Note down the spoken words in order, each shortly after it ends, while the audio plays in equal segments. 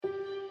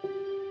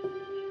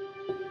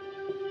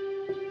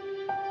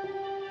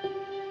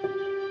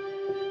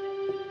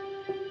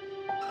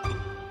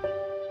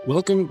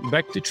Welcome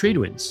back to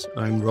Tradewinds.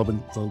 I'm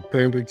Robin van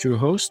Perenburg, your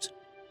host,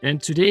 and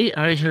today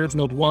I have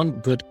not one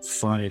but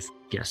 5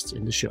 guests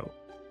in the show.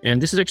 And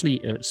this is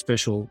actually a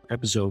special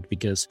episode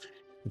because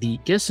the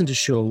guests in the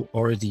show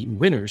are the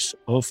winners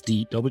of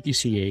the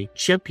WTCA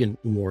Champion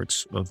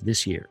Awards of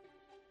this year.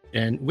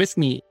 And with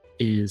me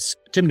is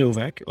Tim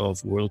Novak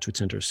of World Trade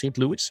Center St.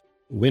 Louis,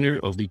 winner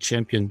of the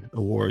Champion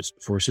Awards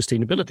for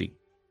Sustainability.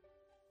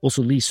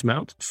 Also Lee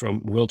Smout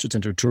from World Trade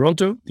Center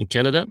Toronto in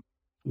Canada,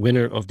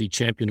 winner of the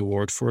Champion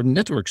Award for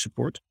Network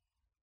Support.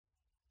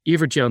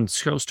 Evert-Jan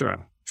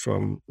Schoustra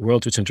from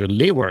World Trade Center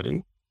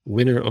Leeuwarden,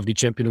 winner of the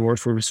Champion Award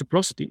for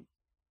Reciprocity.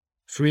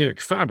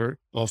 Frederik Faber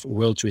of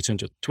World Trade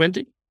Center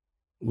Twente,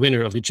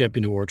 winner of the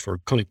Champion Award for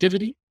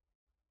Connectivity.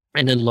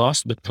 And then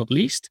last but not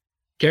least,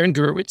 Karen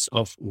Gurwitz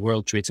of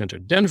World Trade Center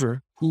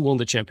Denver, who won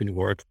the Champion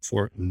Award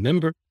for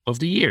Member of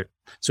the Year.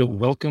 So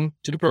welcome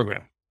to the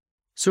program.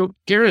 So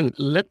Karen,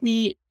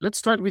 let's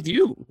start with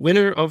you.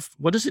 Winner of,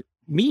 what does it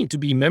mean to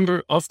be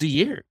Member of the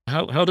Year?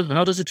 How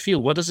does it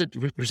feel? What does it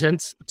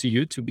represent to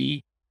you to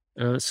be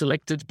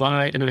selected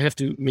by? And I have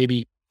to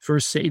maybe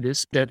first say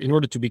this, that in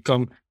order to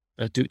become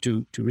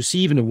to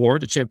receive an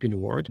award, a Champion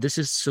Award, this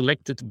is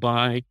selected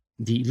by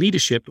the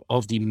leadership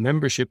of the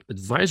membership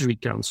advisory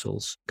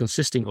councils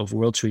consisting of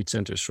World Trade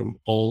Centers from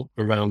all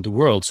around the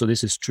world. So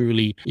this is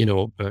truly,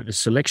 a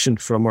selection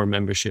from our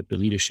membership, the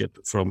leadership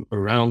from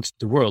around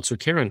the world. So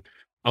Karen,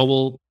 I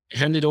will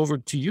hand it over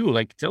to you.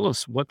 Tell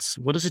us what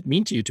does it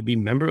mean to you to be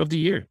Member of the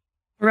Year?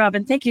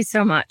 Robin, thank you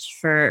so much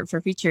for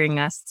featuring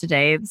us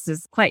today. This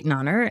is quite an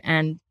honor.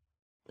 And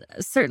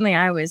certainly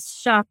I was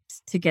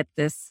shocked to get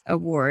this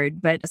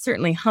award, but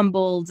certainly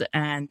humbled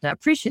and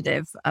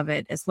appreciative of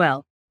it as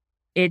well.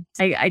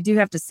 I do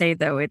have to say,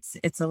 though,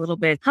 it's a little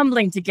bit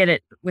humbling to get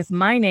it with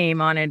my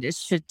name on it. It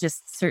should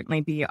just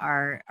certainly be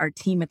our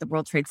team at the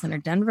World Trade Center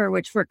Denver,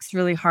 which works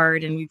really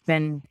hard. And we've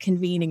been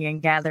convening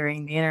and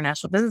gathering the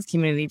international business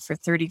community for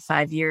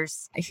 35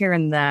 years here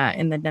in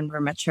the Denver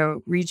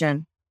metro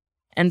region.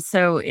 And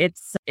so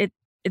it's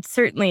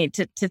certainly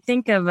to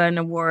think of an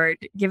award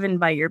given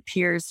by your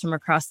peers from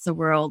across the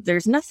world.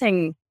 There's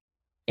nothing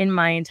in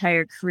my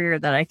entire career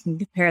that I can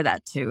compare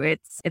that to.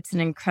 It's an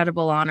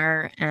incredible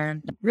honor,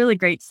 and really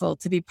grateful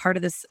to be part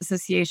of this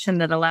association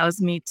that allows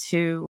me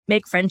to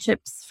make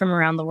friendships from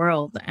around the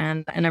world.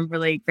 And I'm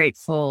really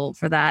grateful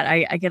for that.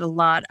 I get a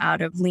lot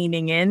out of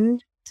leaning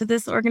in to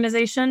this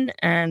organization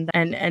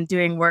and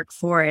doing work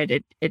for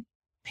it. It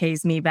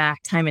pays me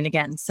back time and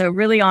again. So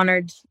really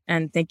honored,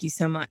 and thank you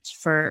so much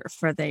for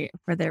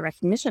their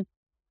recognition.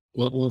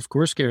 Well, of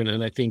course, Karen,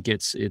 and I think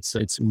it's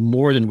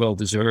more than well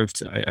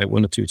deserved. I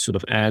wanted to sort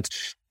of add,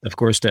 of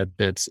course,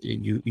 that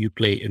you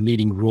play a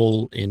leading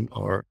role in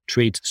our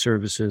Trade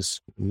Services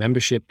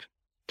Membership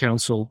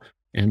Council,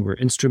 and were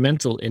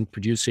instrumental in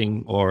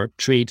producing our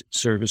Trade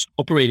Service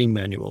Operating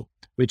Manual,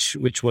 which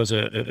was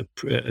a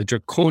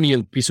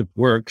draconian piece of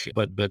work,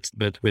 but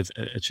with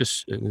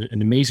just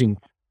an amazing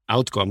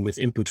outcome with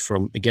input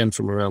from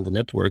around the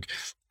network.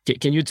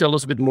 Can you tell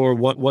us a bit more?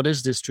 What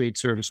is this Trade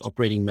Service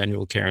Operating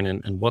Manual, Karen,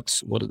 and what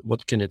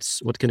can it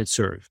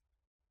serve?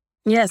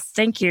 Yes,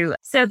 thank you.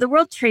 So the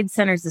World Trade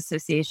Centers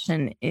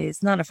Association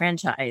is not a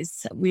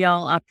franchise. We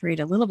all operate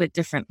a little bit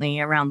differently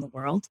around the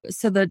world.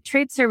 So the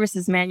Trade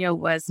Services Manual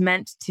was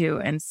meant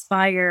to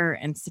inspire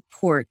and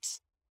support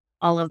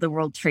all of the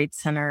World Trade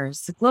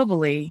Centers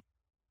globally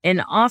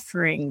in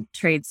offering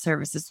trade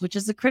services, which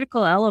is a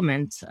critical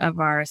element of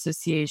our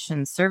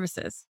association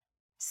services.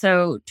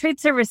 So trade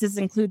services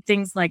include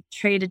things like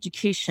trade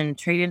education,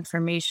 trade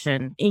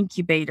information,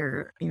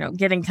 incubator,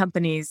 getting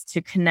companies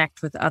to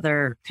connect with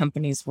other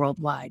companies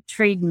worldwide,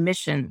 trade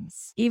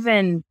missions,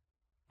 even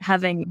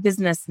having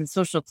business and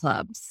social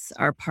clubs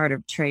are part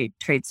of trade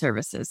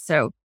services.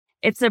 So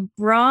it's a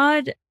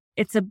broad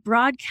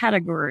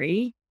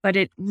category, but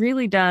it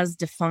really does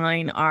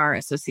define our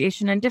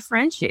association and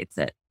differentiates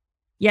it.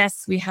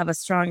 Yes, we have a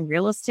strong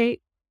real estate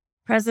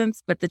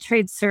presence, but the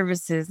trade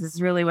services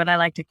is really what I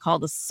like to call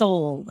the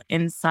soul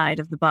inside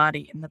of the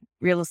body. And the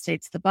real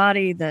estate's the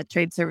body, the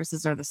trade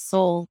services are the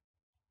soul.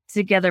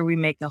 Together we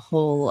make a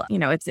whole.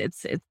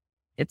 It's a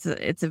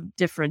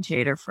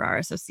differentiator for our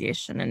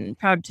association, and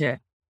proud to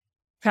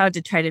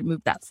try to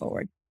move that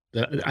forward.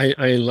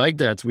 I like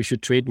that. We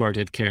should trademark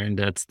it, Karen,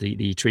 that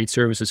the trade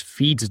services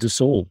feeds the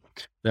soul.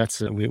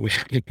 That's we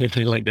I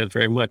like that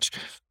very much.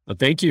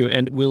 Thank you.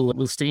 And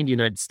we'll stay in the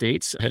United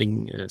States,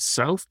 heading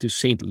south to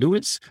St.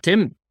 Louis.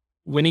 Tim,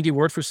 winning the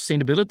award for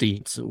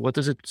sustainability. So what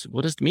does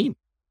it mean?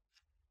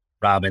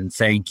 Robin,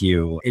 thank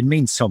you. It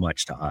means so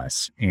much to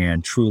us.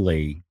 And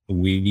truly,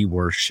 we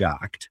were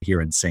shocked here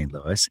in St.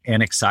 Louis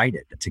and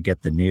excited to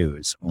get the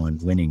news on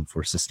winning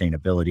for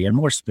sustainability, and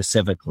more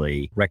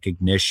specifically,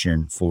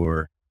 recognition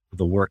for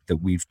the work that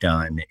we've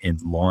done in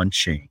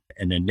launching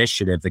an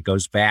initiative that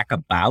goes back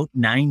about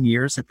 9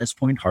 years at this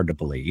point, hard to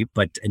believe,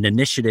 but an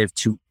initiative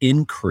to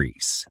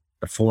increase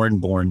the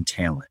foreign-born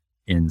talent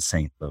in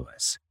St.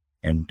 Louis.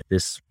 And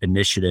this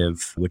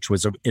initiative, which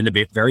was in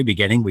the very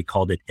beginning, we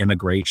called it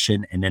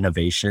Immigration and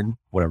Innovation.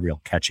 What a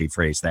real catchy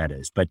phrase that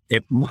is. But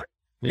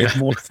It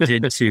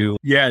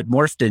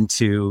morphed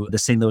into the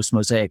St. Louis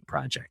Mosaic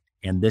Project.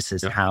 And this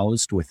is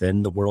housed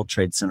within the World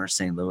Trade Center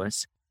St.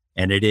 Louis.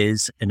 And it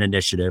is an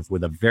initiative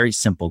with a very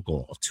simple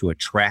goal to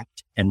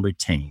attract and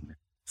retain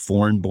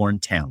foreign-born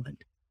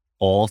talent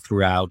all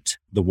throughout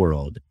the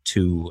world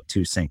to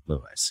St.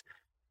 Louis.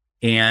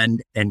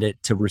 And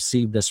to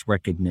receive this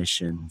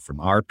recognition from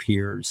our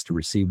peers, to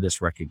receive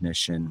this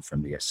recognition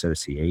from the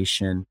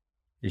association,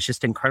 it's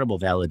just incredible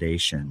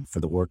validation for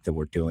the work that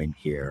we're doing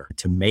here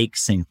to make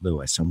St.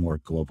 Louis a more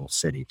global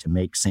city, to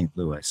make St.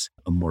 Louis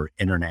a more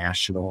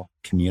international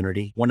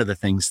community. One of the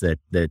things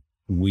that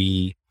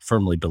we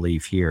firmly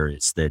believe here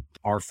is that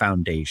our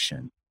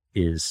foundation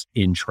is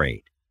in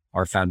trade.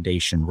 Our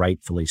foundation,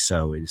 rightfully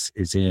so,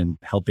 is in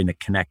helping to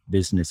connect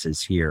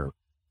businesses here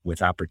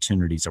with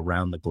opportunities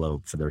around the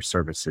globe for their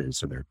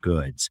services or their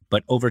goods.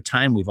 But over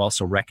time, we've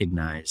also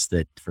recognized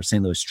that for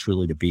St. Louis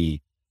truly to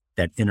be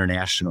that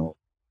international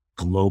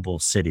global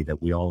city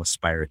that we all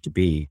aspire it to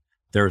be,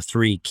 there are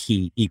three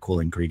key equal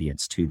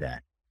ingredients to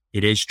that.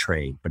 It is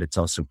trade, but it's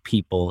also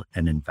people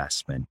and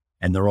investment.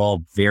 And they're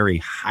all very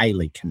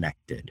highly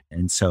connected.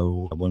 And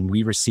so when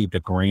we received a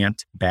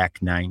grant back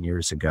 9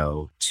 years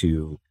ago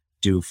to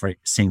do for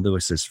St.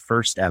 Louis's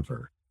first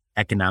ever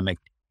economic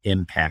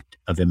impact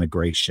of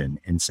immigration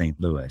in St.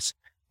 Louis,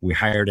 we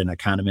hired an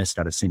economist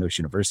out of St. Louis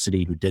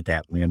University who did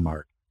that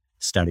landmark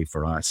study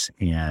for us.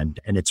 And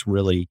it's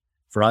really,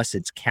 for us,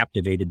 it's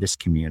captivated this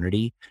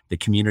community. The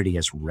community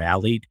has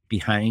rallied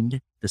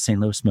behind the St.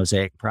 Louis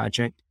Mosaic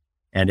Project,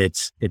 and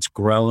it's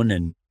grown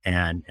and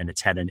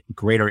it's had a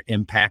greater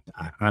impact,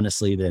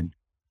 honestly, than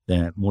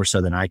more so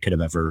than I could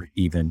have ever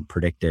even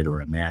predicted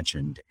or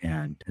imagined.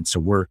 And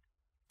so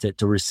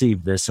to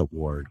receive this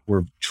award,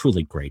 we're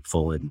truly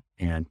grateful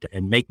and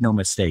make no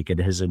mistake, it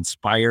has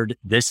inspired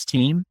this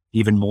team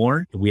even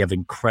more. We have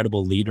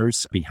incredible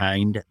leaders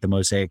behind the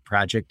Mosaic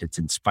Project. It's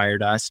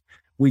inspired us.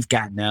 We've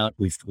gotten out,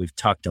 we've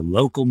talked to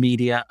local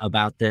media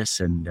about this.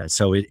 And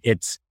so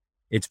it's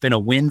been a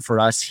win for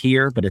us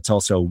here, but it's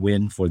also a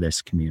win for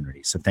this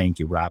community. So thank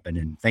you, Robin,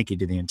 and thank you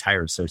to the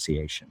entire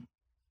association.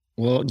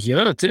 Well,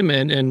 yeah, Tim,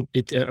 and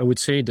I would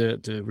say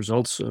the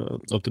results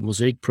of the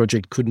Mosaic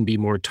Project couldn't be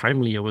more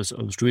timely. I was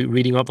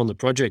reading up on the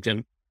project,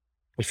 and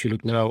if you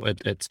look now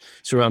at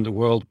around the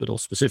world, but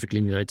also specifically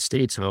in the United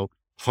States, how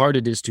hard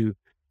it is to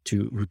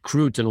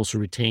recruit and also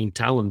retain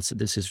talents.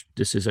 This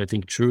is, I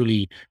think,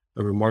 truly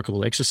a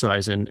remarkable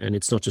exercise, and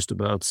it's not just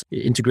about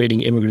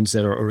integrating immigrants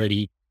that are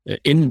already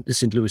in the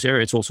St. Louis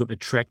area. It's also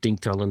attracting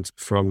talent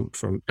from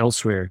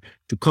elsewhere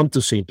to come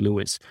to St.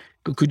 Louis.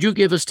 Could you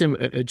give us, Tim,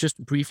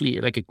 just briefly,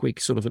 like a quick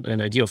sort of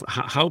an idea of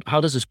how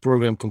does this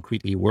program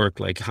concretely work?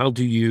 Like, how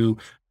do you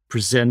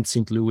present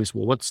St. Louis?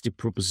 Well, what's the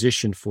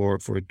proposition for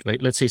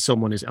like, let's say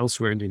someone is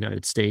elsewhere in the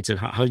United States, and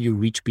how do you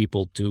reach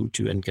people to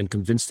and can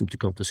convince them to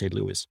come to St.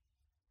 Louis?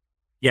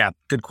 Yeah,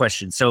 good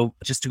question. So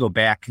just to go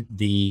back,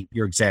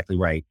 you're exactly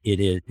right. It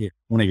is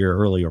one of your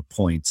earlier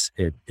points.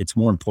 It's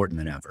more important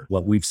than ever.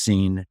 What we've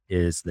seen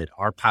is that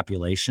our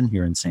population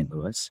here in St.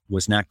 Louis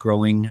was not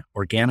growing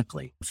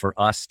organically. For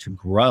us to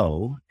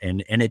grow,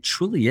 and it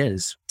truly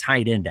is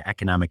tied into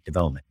economic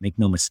development. Make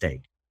no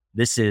mistake.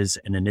 This is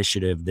an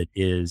initiative that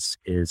is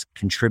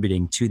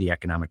contributing to the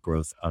economic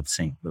growth of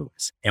St.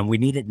 Louis. And we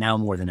need it now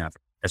more than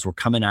ever as we're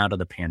coming out of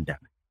the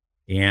pandemic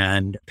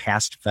and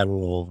past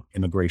federal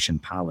immigration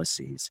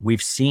policies. We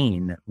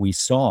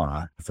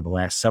saw for the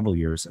last several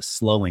years, a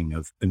slowing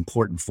of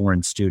important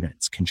foreign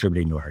students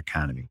contributing to our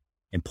economy,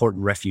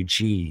 important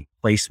refugee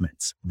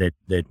placements that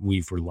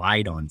we've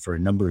relied on for a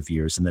number of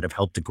years and that have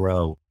helped to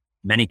grow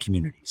many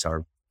communities,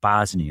 our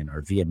Bosnian,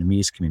 our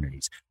Vietnamese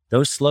communities.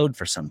 Those slowed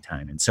for some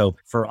time. And so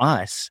for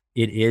us,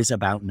 it is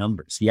about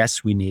numbers.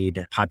 Yes, we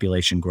need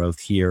population growth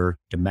here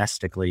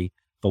domestically,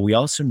 but we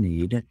also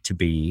need to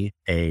be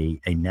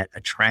a net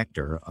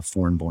attractor of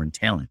foreign-born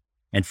talent.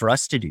 And for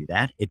us to do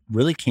that, it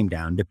really came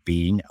down to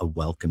being a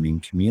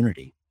welcoming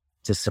community,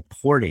 to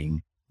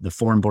supporting the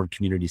foreign-born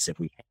communities that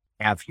we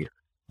have here.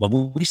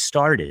 When we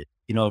started,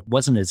 it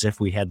wasn't as if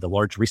we had the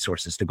large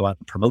resources to go out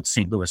and promote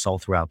St. Louis all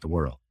throughout the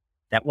world.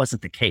 That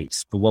wasn't the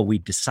case. But what we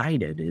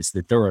decided is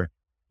that there are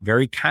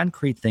very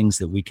concrete things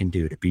that we can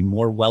do to be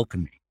more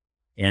welcoming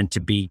and to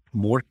be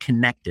more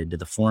connected to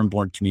the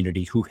foreign-born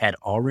community who had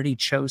already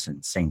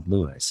chosen St.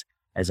 Louis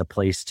as a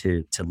place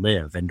to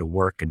live and to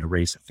work and to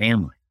raise a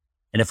family.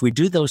 And if we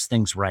do those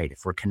things right,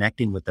 if we're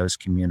connecting with those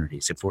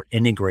communities, if we're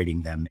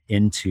integrating them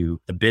into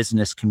the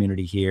business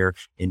community here,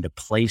 into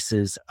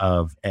places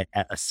of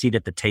a seat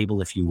at the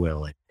table, if you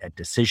will, at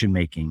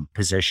decision-making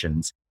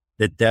positions,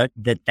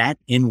 that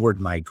inward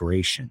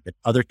migration, that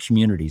other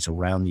communities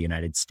around the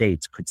United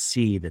States could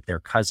see that their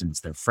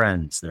cousins, their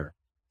friends, their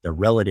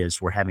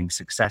relatives were having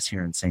success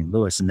here in St.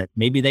 Louis, and that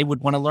maybe they would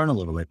want to learn a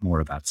little bit more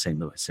about St.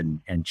 Louis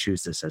and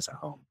choose this as a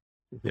home.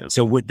 Yeah.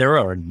 So there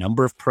are a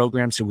number of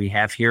programs that we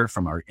have here,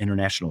 from our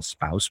International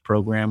Spouse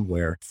Program,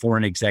 where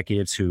foreign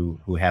executives who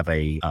have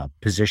a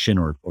position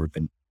or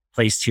been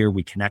placed here,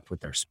 we connect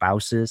with their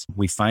spouses.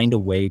 We find a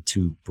way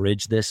to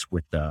bridge this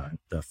with the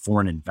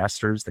foreign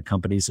investors, the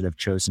companies that have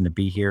chosen to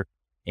be here.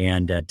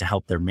 and to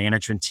help their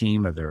management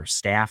team or their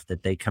staff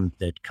that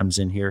comes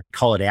in here,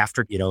 call it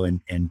after,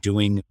 and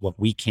doing what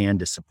we can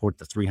to support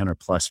the 300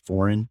 plus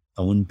foreign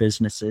owned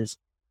businesses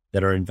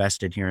that are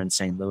invested here in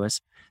St.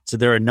 Louis. So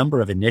there are a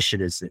number of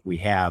initiatives that we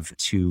have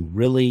to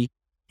really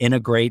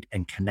integrate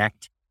and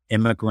connect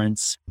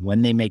immigrants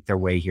when they make their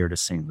way here to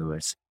St.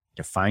 Louis,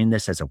 to find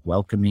this as a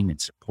welcoming and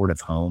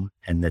supportive home,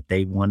 and that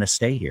they want to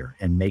stay here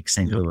and make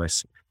St.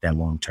 Louis their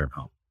long-term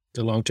home.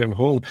 The long-term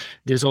home.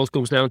 This all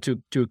comes down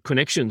to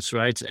connections,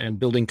 right? And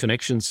building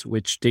connections,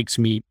 which takes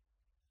me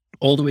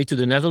all the way to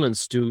the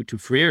Netherlands, to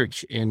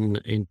Freek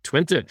in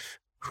Twente,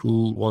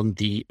 who won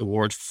the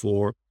award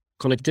for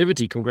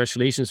connectivity.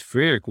 Congratulations,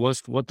 Freek.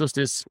 What does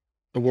this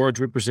award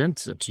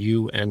represent to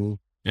you and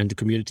the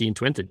community in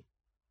Twente?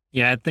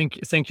 Yeah,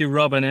 thank you,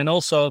 Robin. And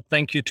also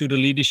thank you to the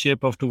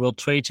leadership of the World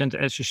Trade Center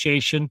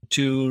Association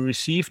to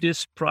receive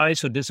this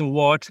prize or this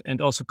award.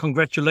 And also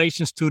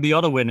congratulations to the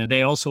other winner.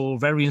 They also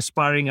very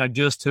inspiring. I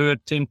just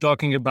heard Tim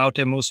talking about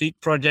the Mosaic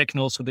project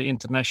and also the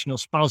International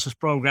Spouses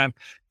Program.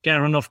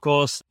 Karen, of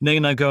course,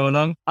 Nena go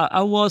along.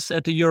 I was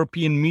at the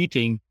European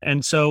meeting,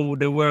 and so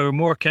there were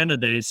more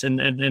candidates. And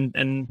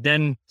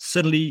then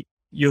suddenly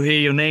you hear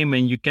your name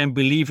and you can't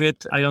believe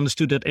it. I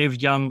understood that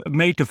Evert-Jan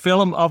made a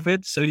film of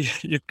it, so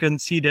you can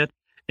see that.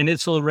 And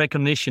it's all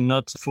recognition,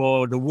 not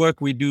for the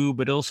work we do,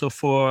 but also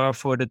for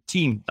the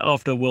team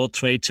of the World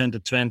Trade Center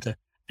Twente.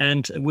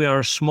 And we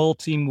are a small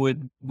team.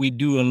 We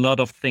do a lot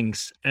of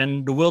things.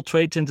 And the World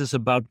Trade Center is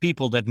about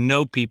people that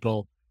know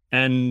people.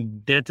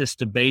 And that is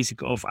the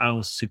basic of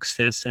our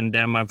success. And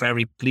I'm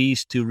very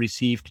pleased to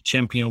receive the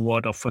Champion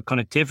Award for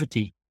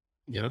connectivity.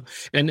 Yeah,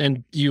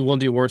 and you won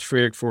the award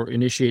for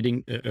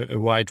initiating a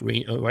wide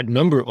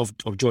number of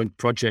joint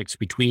projects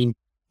between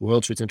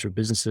World Trade Center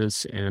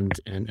businesses and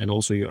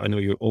also I know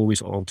you're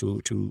always on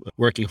to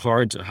working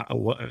hard,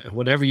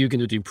 whatever you can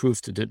do to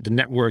improve the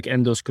network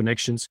and those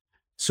connections.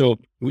 So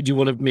would you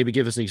want to maybe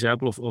give us an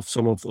example of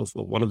some of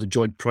one of the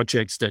joint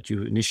projects that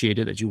you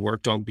initiated, that you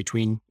worked on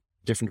between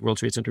different World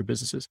Trade Center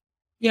businesses?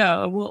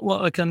 Yeah,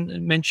 well, I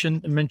can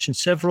mention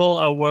several.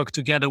 I work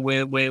together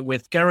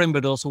with Karen,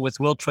 but also with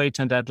World Trade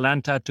Center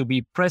Atlanta to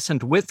be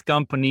present with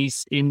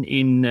companies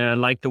in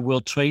like the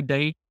World Trade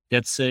Day.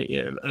 That's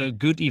a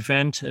good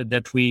event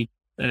that we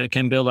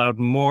can build out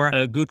more.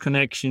 A good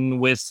connection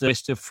with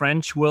the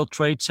French World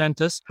Trade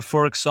Centers,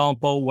 for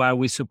example, where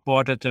we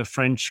supported a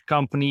French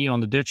company on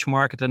the Dutch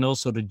market and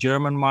also the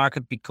German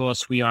market,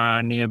 because we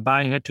are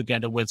nearby here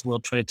together with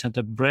World Trade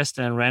Center Brest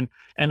and Rennes.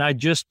 And I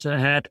just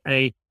had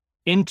a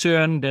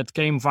intern that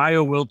came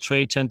via World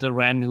Trade Center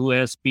Rennes, who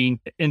has been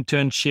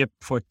internship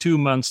for 2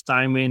 months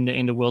time in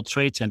the World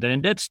Trade Center.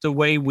 And that's the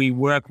way we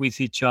work with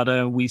each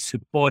other. We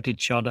support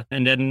each other.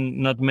 And then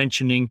not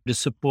mentioning the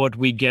support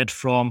we get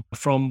from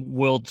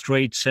World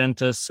Trade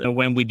Centers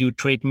when we do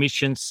trade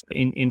missions.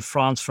 In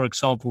France, for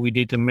example, we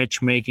did a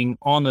matchmaking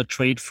on a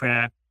trade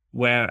fair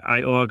where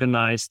I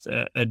organized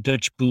a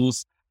Dutch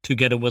booth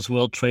together with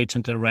World Trade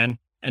Center Rennes.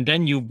 And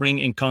then you bring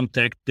in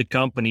contact the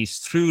companies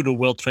through the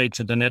World Trade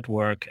Center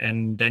network,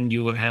 and then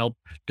you help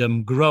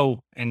them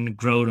grow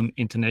them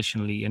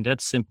internationally. And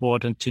that's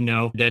important to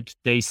know, that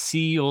they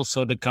see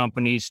also the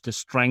companies, the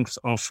strengths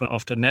of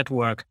the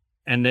network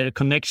and the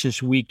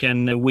connections we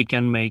can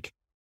make.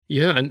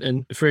 Yeah,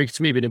 and Freek, it's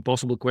maybe an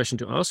impossible question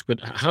to ask, but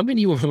how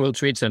many World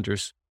Trade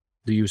Centers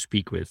do you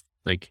speak with,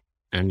 like,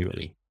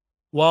 annually?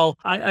 Well,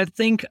 I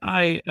think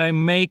I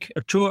make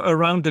a tour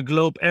around the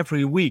globe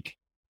every week.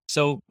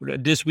 So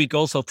this week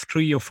also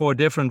 3 or 4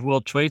 different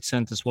World Trade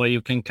Centers where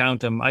you can count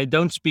them. I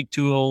don't speak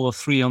to all of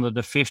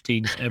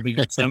 315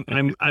 because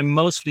I'm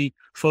mostly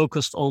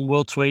focused on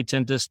World Trade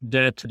Centers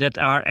that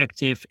are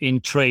active in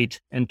trade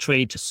and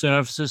trade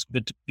services,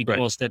 but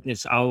because that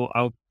is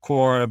our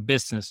core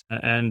business.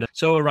 And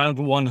so around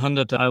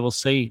 100, I will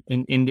say,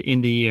 in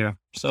the year.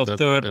 So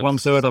one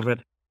third of it.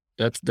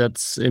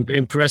 That's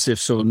impressive.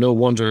 So no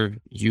wonder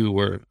you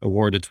were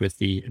awarded with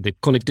the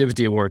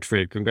Connectivity Award,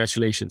 Freek.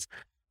 Congratulations.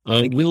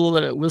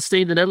 We'll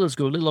stay in the Netherlands,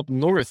 go a little up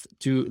north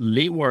to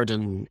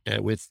Leeuwarden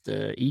with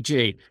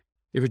EJ.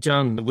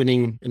 Evert-Jan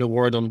winning an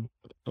award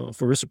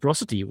for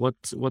reciprocity. What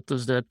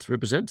does that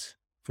represent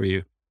for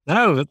you?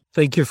 No,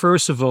 thank you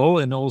first of all,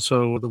 and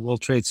also the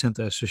World Trade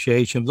Center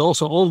Association, but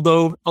also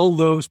all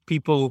those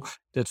people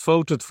that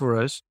voted for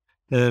us.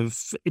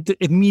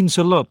 It means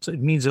a lot.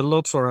 It means a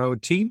lot for our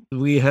team.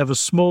 We have a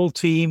small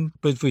team,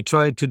 but we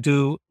try to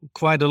do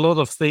quite a lot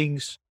of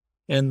things.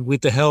 And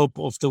with the help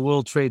of the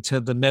World Trade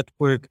Center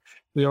network,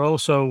 we are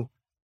also,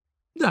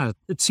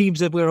 it seems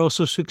that we're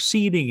also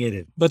succeeding in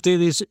it. But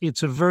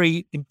it's a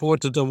very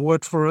important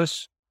award for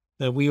us.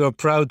 We are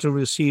proud to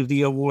receive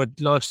the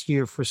award last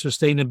year for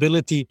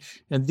sustainability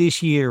and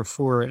this year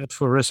for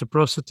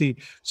reciprocity.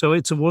 So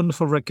it's a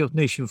wonderful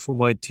recognition for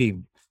my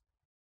team.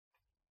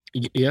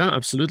 Yeah,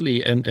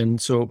 absolutely.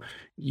 And so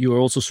you're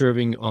also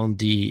serving on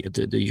the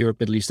Europe,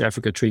 Middle East,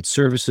 Africa Trade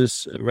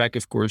Services RAC.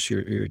 Of course,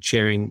 you're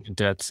chairing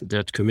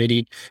that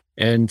committee.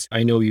 And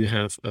I know you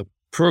have a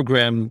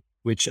program,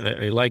 which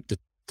I like the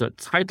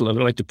title. I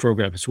like the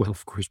program as well,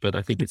 of course, but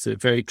I think it's a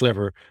very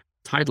clever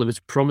title of it's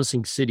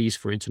Promising Cities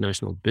for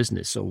International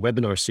Business, so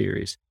webinar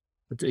series.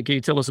 But, can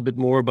you tell us a bit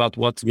more about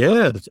what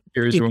series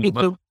are all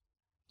about?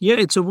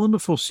 It's a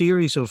wonderful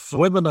series of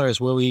webinars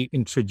where we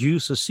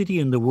introduce a city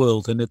in the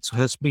world, and it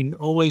has been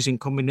always in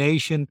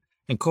combination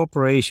and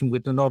cooperation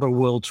with another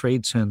World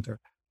Trade Center.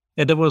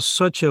 And it was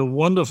such a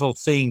wonderful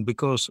thing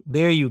because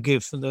there you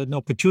give an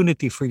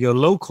opportunity for your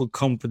local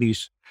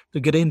companies to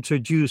get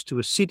introduced to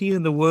a city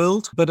in the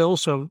world, but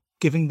also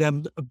giving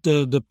them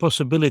the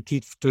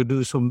possibility to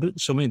do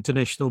some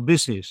international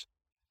business.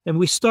 And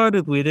we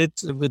started with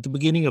it with the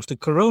beginning of the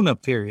Corona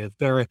period,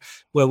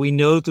 where we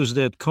noticed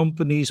that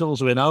companies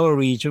also in our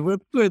region were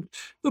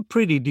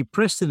pretty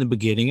depressed in the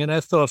beginning. And I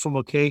thought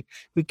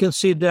we can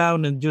sit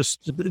down and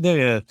just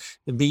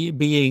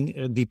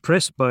being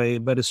depressed by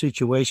the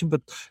situation,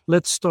 but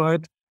let's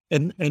start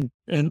and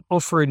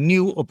offer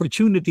new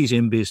opportunities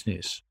in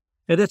business.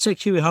 And that's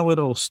actually how it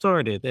all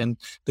started. And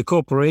the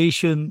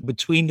cooperation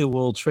between the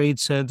World Trade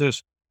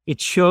Centers, it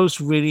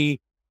shows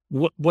really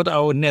what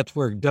our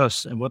network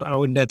does and what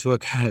our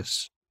network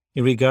has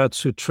in regards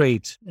to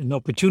trade and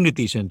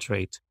opportunities in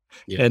trade.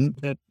 Yes.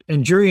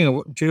 And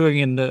during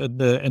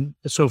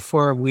so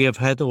far we have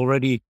had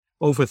already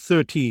over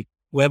 30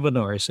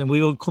 webinars, and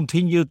we will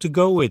continue to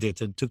go with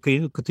it and to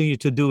continue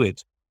to do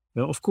it.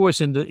 Well, of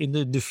course, in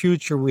the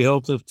future, we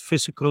hope that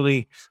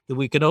physically that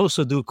we can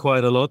also do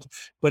quite a lot.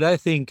 But I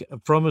think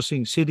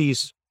Promising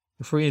Cities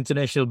for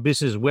International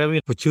Business Web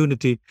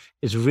Opportunity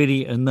is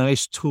really a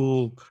nice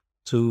tool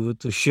to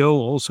show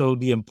also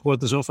the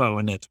importance of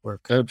our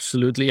network.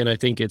 Absolutely. And I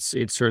think it's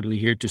certainly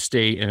here to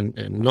stay and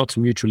not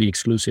mutually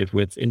exclusive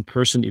with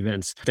in-person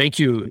events. Thank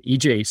you,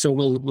 EJ. So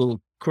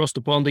we'll cross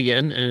the pond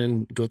again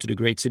and go to the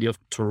great city of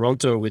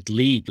Toronto with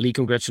Lee. Lee,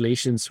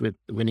 congratulations with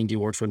winning the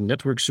award for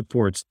network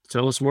support.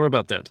 Tell us more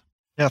about that.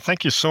 Yeah,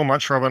 thank you so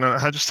much, Robin.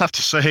 I just have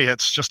to say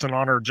it's just an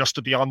honor just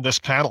to be on this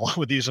panel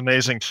with these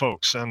amazing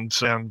folks, and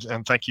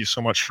thank you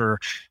so much for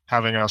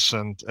having us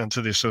and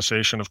to the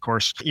association, of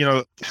course. You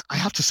know, I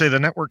have to say the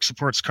network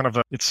support's kind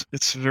of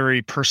it's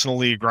very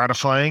personally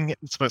gratifying.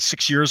 It's about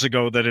 6 years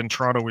ago that in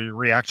Toronto we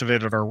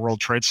reactivated our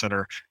World Trade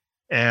Center,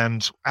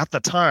 and at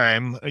the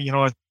time, you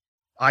know,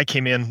 I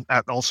came in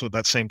at also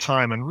that same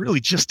time and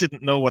really just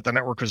didn't know what the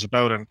network was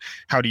about and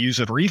how to use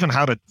it or even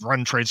how to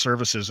run trade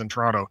services in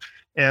Toronto.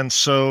 And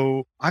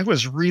so I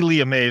was really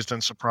amazed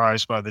and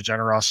surprised by the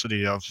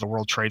generosity of the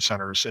World Trade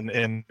Centers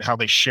and how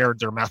they shared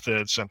their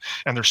methods and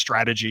their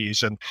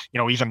strategies and, you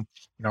know, even,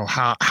 you know,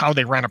 how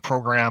they ran a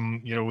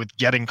program, you know, with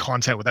getting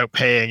content without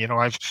paying. You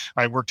know,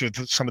 I worked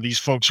with some of these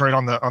folks right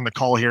on the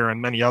call here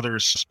and many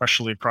others,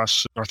 especially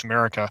across North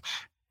America.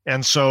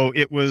 And so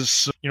it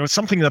was, you know, it's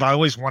something that I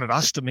always wanted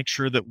us to make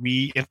sure that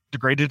we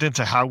integrated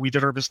into how we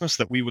did our business,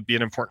 that we would be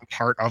an important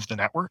part of the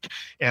network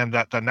and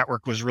that the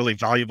network was really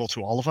valuable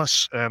to all of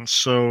us. And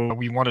so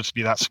we wanted to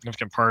be that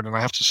significant part. And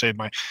I have to say,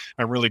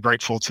 I'm really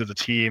grateful to the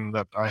team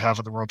that I have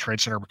at the World Trade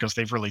Center because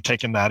they've really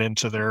taken that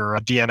into their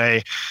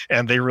DNA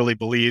and they really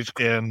believe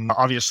in,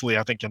 obviously,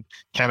 I think in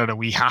Canada,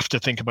 we have to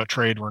think about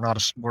trade.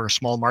 We're a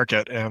small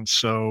market. And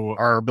so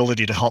our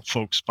ability to help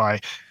folks by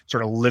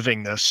sort of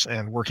living this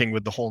and working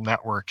with the whole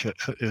network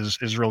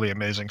is really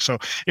amazing. So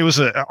it was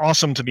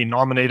awesome to be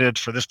nominated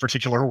for this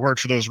particular award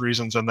for those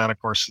reasons. And then, of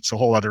course, it's a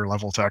whole other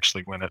level to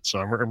actually win it. So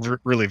I'm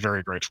really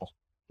very grateful.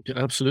 Yeah,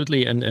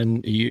 absolutely.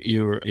 And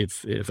you're,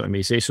 if I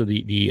may say so,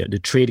 the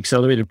Trade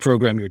Accelerator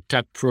program, your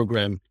TAP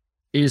program,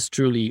 is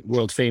truly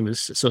world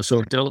famous. So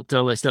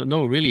tell us that.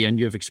 No, really. And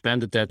you have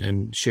expanded that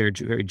and shared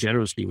very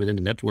generously within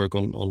the network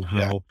on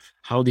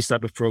how these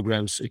type of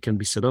programs can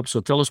be set up. So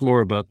tell us more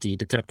about the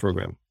TAP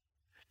program.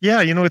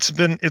 Yeah, you know, it's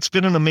been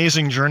an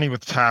amazing journey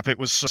with TAP. It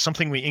was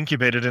something we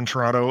incubated in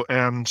Toronto,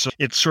 and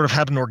it sort of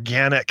had an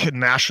organic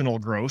national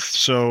growth.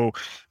 So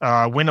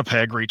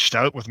Winnipeg reached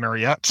out with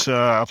Marriott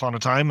upon a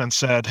time and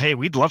said, "Hey,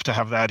 we'd love to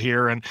have that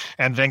here." And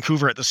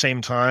Vancouver at the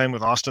same time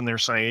with Austin, they're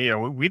saying, "You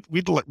know,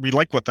 we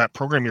like what that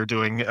program you're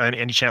doing, and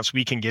any chance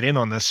we can get in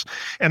on this."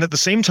 And at the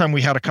same time,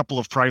 we had a couple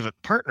of private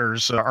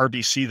partners,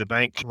 RBC, the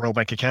bank, Royal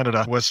Bank of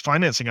Canada, was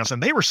financing us,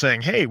 and they were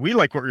saying, "Hey, we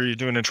like what you're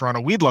doing in Toronto.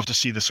 We'd love to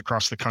see this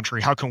across the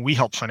country. How can we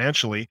help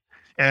financially?"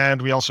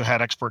 And we also had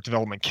Export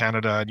Development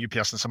Canada and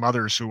UPS and some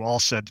others who all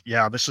said,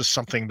 yeah, this is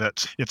something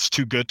that it's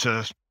too good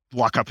to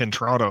lock up in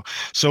Toronto.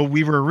 So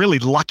we were really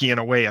lucky in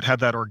a way. It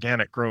had that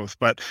organic growth.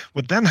 But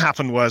what then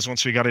happened was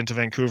once we got into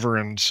Vancouver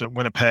and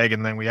Winnipeg,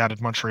 and then we added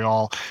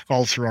Montreal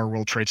all through our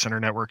World Trade Center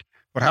network,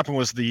 what happened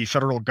was the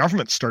federal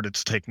government started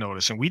to take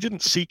notice, and we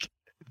didn't seek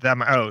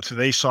them out.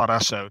 They sought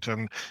us out.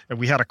 And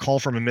we had a call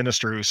from a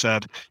minister who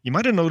said, you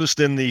might have noticed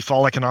in the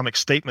fall economic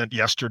statement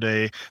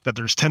yesterday that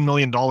there's $10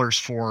 million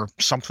for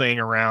something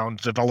around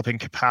developing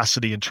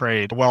capacity in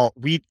trade. Well,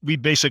 we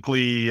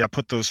basically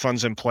put those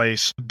funds in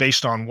place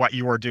based on what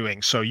you are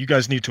doing. So you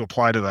guys need to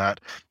apply to that.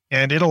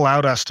 And it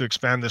allowed us to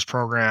expand this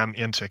program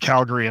into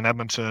Calgary and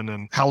Edmonton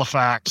and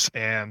Halifax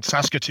and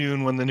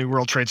Saskatoon when the new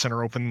World Trade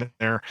Center opened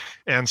there.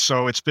 And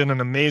so it's been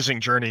an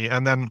amazing journey.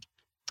 And then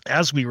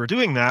as we were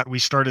doing that, we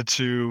started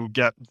to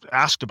get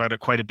asked about it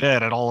quite a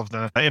bit at all of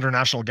the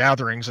international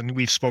gatherings. And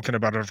we've spoken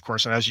about it, of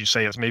course. And as you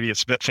say, it's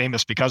a bit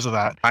famous because of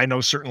that. I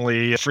know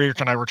certainly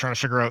Friedrich and I were trying to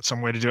figure out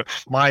some way to do it.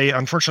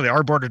 Unfortunately,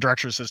 our board of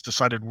directors has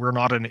decided we're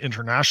not an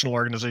international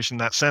organization in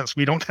that sense.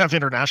 We don't have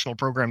international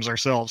programs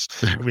ourselves.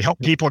 We help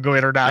people go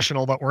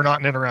international, but we're not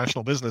an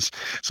international business.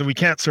 So we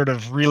can't sort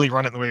of really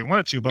run it the way we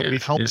want it to, but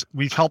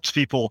we've helped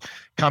people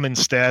come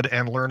instead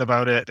and learn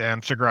about it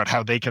and figure out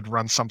how they could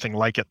run something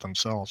like it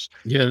themselves.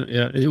 Yeah,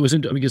 it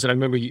wasn't, because I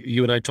remember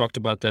you and I talked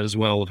about that as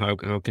well. How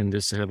can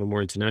this have a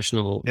more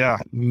international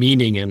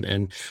meaning?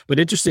 And but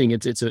interesting.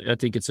 I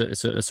think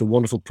it's a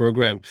wonderful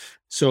program.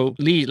 So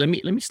Lee, let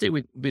me stay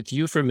with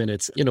you for a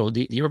minute. You know,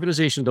 the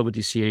organization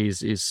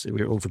WTCA is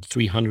we're over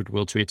 300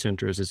 World Trade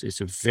Centers.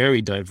 It's a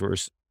very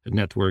diverse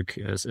network,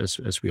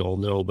 as we all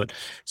know. But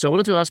so I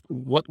wanted to ask,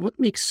 what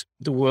makes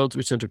the World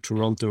Trade Center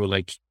Toronto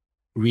like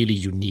really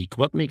unique?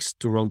 What makes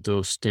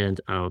Toronto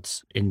stand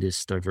out in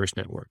this diverse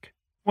network?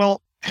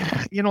 Well,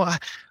 you know,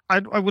 I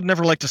would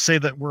never like to say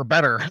that we're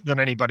better than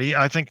anybody.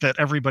 I think that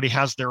everybody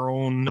has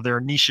their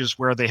niches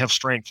where they have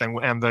strength,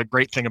 and the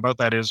great thing about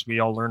that is we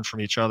all learn from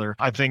each other.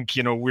 I think,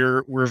 you know,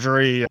 we're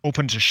very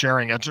open to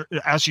sharing.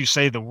 As you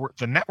say,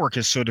 the network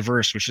is so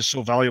diverse, which is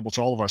so valuable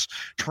to all of us.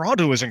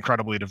 Toronto is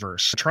incredibly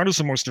diverse. Toronto is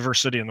the most diverse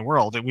city in the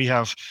world, and we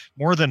have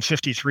more than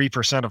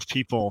 53% of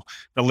people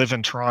that live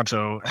in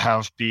Toronto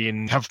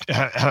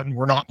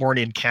were not born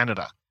in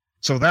Canada.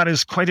 So that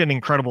is quite an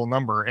incredible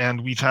number.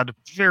 And we've had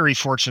very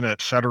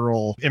fortunate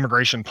federal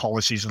immigration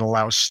policies that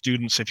allow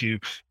students, if you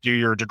do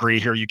your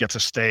degree here, you get to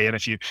stay. And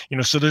if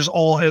so there's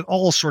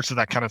all sorts of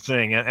that kind of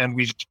thing. And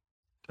we've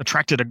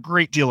attracted a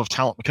great deal of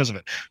talent because of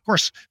it. Of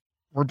course,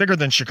 we're bigger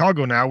than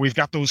Chicago now. We've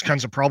got those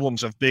kinds of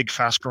problems of big,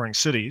 fast-growing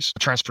cities,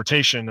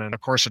 transportation, and of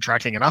course,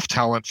 attracting enough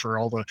talent for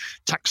all the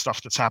tech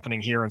stuff that's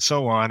happening here and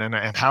so on,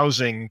 and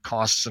housing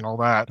costs and all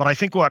that. But I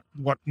think what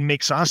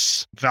makes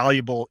us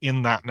valuable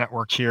in that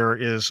network here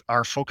is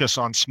our focus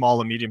on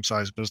small and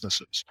medium-sized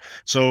businesses.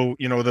 So,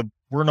 you know,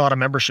 we're not a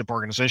membership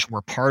organization.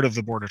 We're part of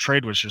the Board of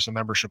Trade, which is a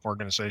membership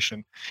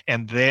organization.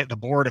 And the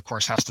board, of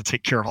course, has to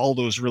take care of all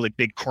those really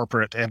big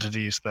corporate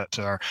entities that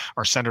are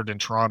centered in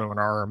Toronto and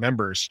are our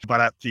members. But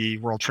at the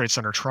World Trade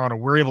Center Toronto,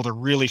 we're able to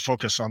really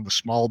focus on the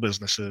small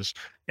businesses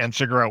and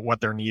figure out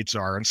what their needs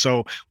are. And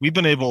so we've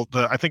been able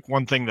to, I think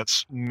one thing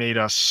that's made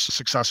us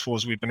successful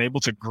is we've been able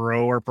to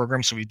grow our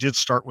program. So we did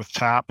start with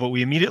TAP, but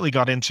we immediately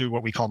got into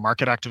what we call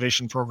market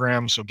activation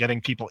programs. So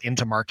getting people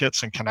into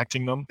markets and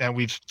connecting them.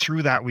 And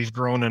through that, we've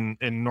grown in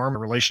enormous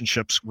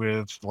relationships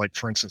with, like,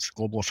 for instance,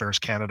 Global Affairs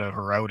Canada,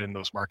 who are out in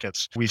those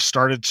markets. We've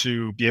started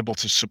to be able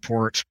to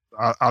support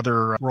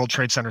other World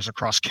Trade Centers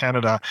across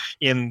Canada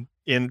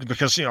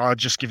because, you know, I'll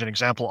just give you an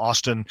example.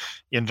 Austin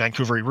in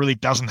Vancouver, he really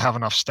doesn't have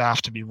enough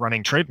staff to be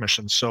running trade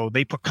missions. So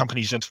they put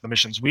companies into the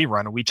missions we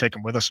run, and we take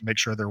them with us and make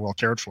sure they're well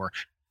cared for.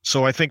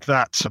 So I think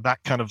that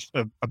kind of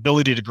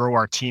ability to grow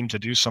our team to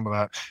do some of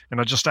that. And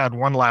I'll just add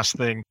one last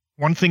thing.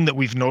 One thing that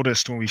we've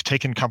noticed when we've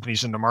taken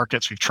companies into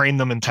markets, we've trained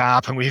them in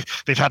TAP, and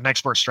they've had an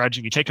export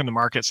strategy. We take them to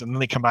markets, and then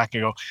they come back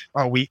and go,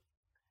 "Oh, we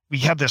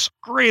have this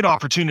great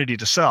opportunity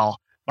to sell,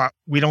 but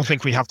we don't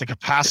think we have the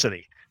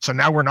capacity. So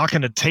now we're not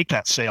going to take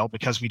that sale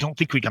because we don't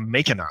think we can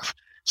make enough."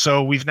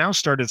 So we've now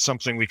started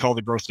something we call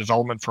the Growth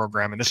Development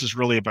Program, and this is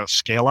really about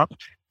scale up.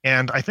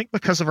 And I think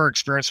because of our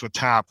experience with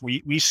TAP,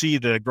 we see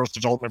the Growth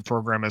Development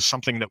Program as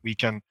something that we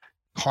can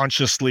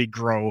consciously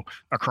grow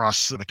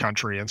across the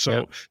country. And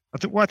so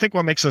I think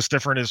what makes us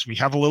different is we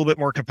have a little bit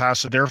more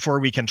capacity. Therefore,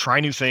 we can try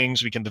new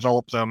things, we can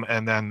develop them,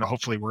 and then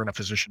hopefully we're in a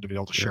position to be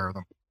able to share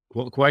them.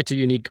 Well, quite a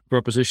unique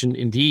proposition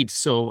indeed.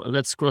 So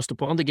let's cross the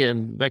pond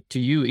again. Back to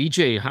you,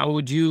 EJ. How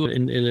would you,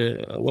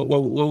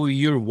 what would be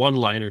your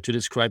one-liner to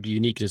describe the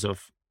uniqueness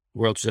of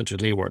World Trade Center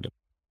Leeuwarden?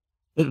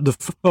 The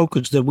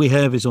focus that we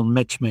have is on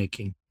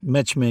matchmaking,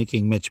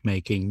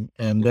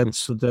 and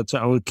that's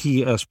our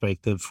key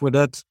aspect. And for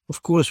that,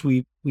 of course,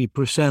 we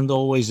present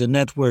always the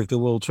network, the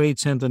World Trade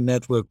Center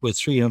network, with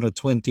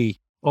 320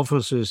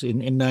 offices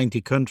in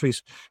 90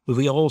 countries. But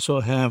we also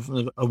have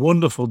a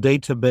wonderful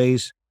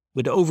database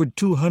with over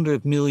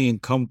 200 million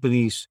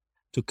companies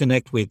to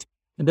connect with,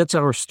 and that's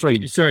our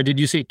strength. Sorry, did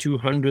you say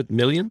 200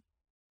 million?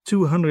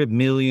 200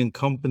 million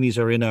companies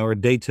are in our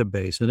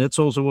database, and that's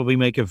also what we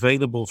make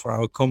available for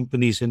our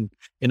companies in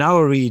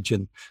our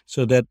region,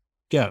 so that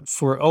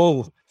for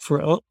all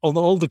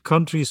the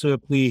countries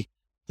that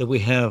we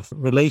have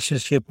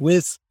relationship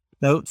with,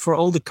 now for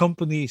all the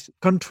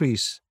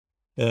countries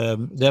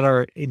that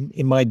are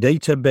in my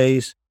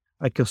database,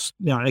 I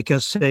can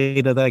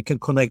say that I can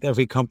connect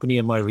every company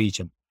in my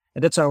region,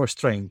 and that's our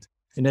strength.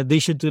 In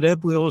addition to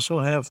that, we also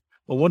have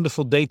a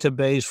wonderful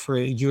database for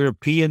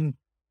European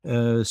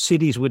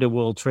cities with the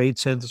World Trade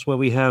Centers, where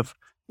we have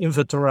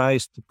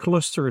inventorized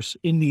clusters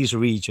in these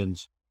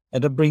regions.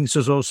 And that brings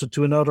us also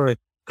to another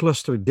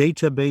cluster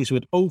database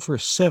with over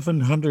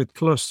 700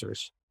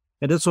 clusters.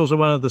 And that's also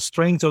one of the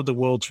strengths of the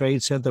World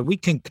Trade Center. We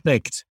can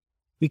connect,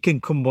 we can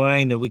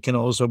combine, and we can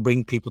also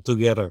bring people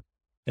together.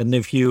 And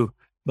if you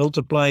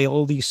multiply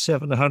all these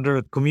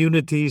 700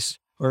 communities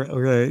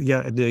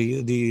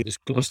These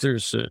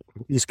clusters.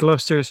 These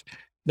clusters,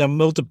 then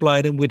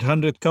multiply them with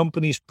 100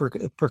 companies per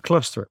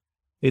cluster.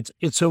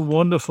 It's a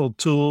wonderful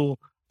tool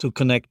to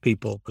connect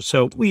people.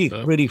 So we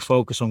really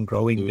focus on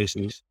growing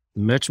business.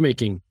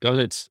 Matchmaking. Got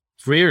it.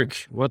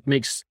 Freek, what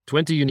makes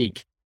 20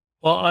 unique?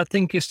 Well, I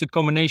think it's the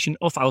combination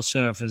of our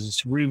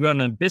services. We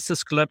run a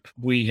business club.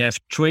 We have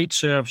trade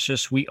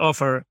services. We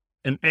offer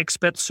an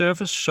expat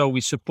service. So we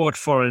support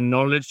foreign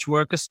knowledge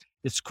workers.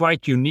 It's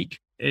quite unique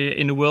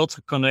in the world,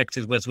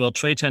 connected with World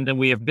Trade Center.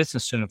 We have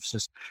business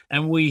services.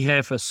 And we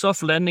have a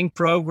soft landing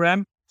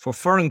program for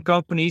foreign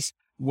companies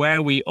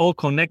where we all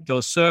connect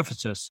those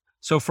services.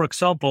 So, for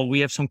example, we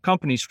have some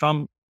companies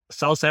from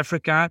South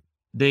Africa.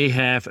 They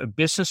have a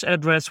business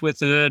address with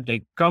her.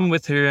 They come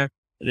with her.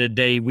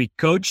 We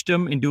coach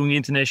them in doing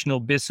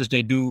international business.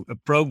 They do a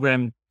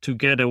program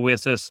together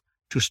with us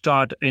to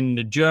start in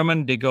the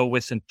German. They go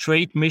with a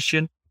trade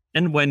mission.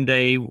 And when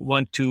they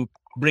want to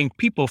bring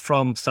people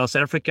from South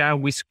Africa,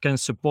 we can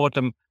support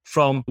them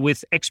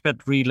with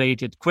expat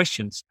related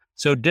questions.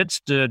 So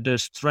that's the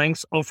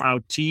strength of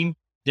our team,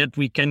 that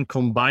we can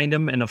combine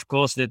them. And of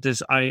course, that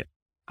is our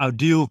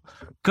ideal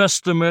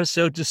customer,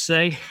 so to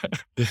say,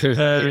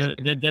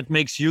 that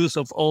makes use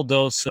of all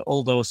those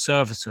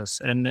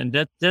services,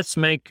 and that's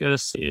make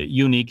us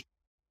unique.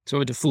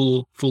 So the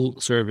full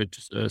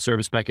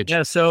service package.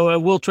 Yeah. So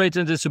World Trade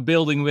Center is a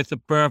building with a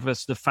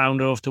purpose. The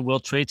founder of the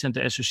World Trade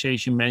Center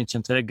Association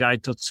mentioned, Guy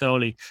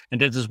Tozzoli,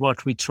 and that is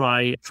what we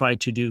try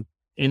to do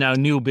in our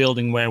new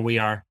building where we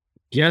are.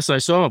 Yes, I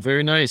saw.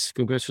 Very nice.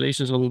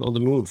 Congratulations on the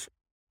move.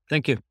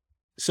 Thank you.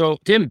 So,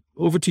 Tim,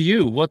 over to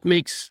you. What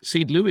makes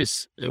St.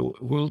 Louis,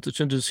 World Trade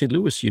Center St.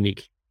 Louis,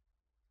 unique?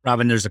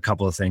 Robin, there's a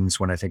couple of things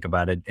when I think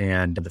about it.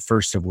 And the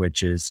first of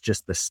which is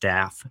just the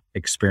staff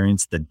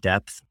experience, the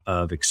depth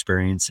of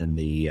experience and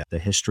the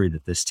history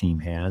that this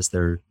team has.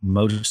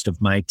 Most of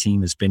my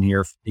team has been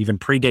here, even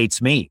predates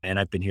me. And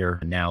I've been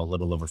here now a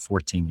little over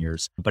 14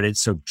 years. But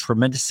it's a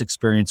tremendous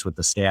experience with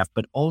the staff.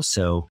 But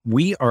also,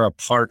 we are a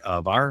part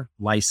of our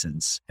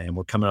license, and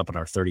we're coming up on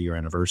our 30-year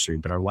anniversary,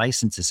 but our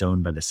license is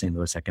owned by the St.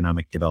 Louis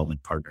Economic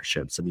Development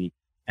Partnership. So the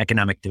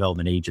economic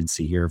development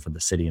agency here for the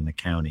city and the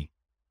county.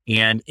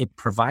 And it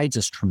provides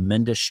us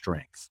tremendous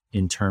strength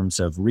in terms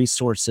of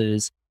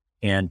resources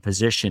and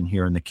position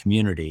here in the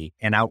community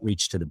and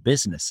outreach to the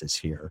businesses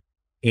here.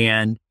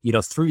 And,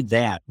 through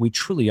that, we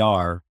truly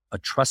are a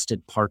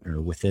trusted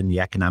partner within the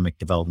economic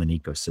development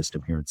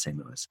ecosystem here in St.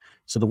 Louis.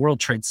 So the World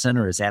Trade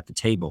Center is at the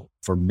table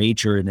for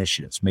major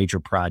initiatives, major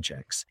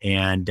projects.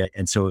 And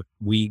so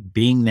we,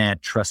 being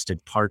that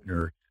trusted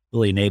partner,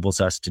 really enables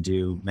us to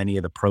do many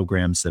of the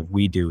programs that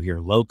we do here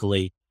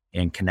locally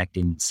and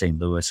connecting St.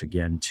 Louis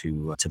again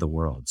to the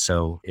world.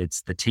 So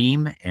it's the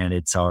team, and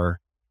it's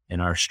our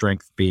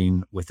strength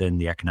being within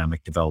the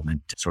economic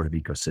development sort of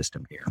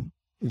ecosystem here.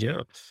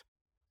 Yeah.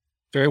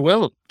 Very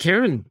well.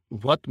 Karen,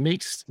 what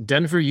makes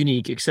Denver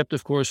unique, except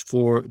of course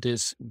for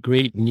this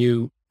great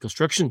new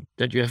construction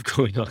that you have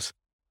going on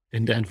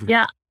in Denver?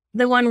 Yeah.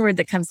 The one word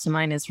that comes to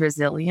mind is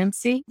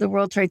resiliency. The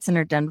World Trade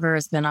Center Denver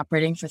has been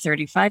operating for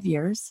 35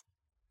 years.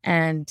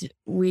 And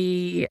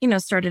we,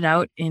 started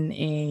out in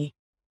a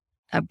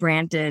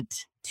branded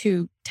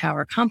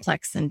 2-tower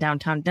complex in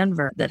downtown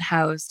Denver that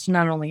housed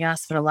not only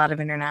us, but a lot of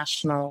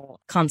international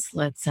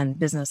consulates and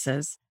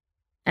businesses.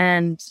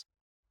 And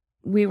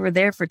we were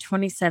there for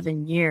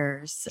 27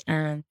 years.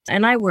 And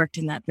I worked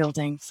in that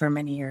building for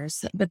many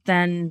years. But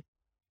then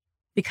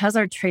because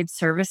our trade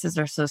services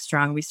are so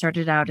strong, we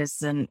started out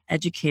as an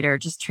educator,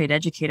 just trade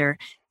educator.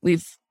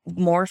 We've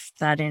morphed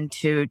that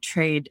into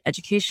trade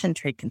education,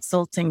 trade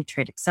consulting,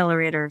 trade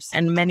accelerators,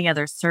 and many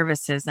other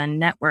services and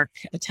network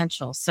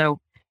potential. So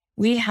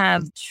we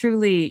have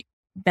truly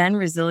been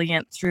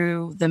resilient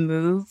through the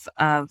move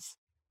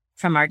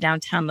from our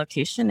downtown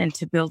location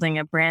into building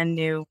a brand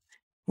new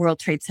World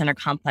Trade Center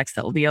complex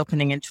that will be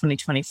opening in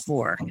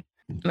 2024.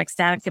 I'm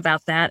ecstatic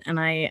about that. And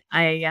I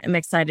am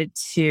excited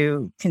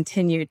to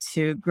continue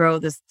to grow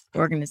this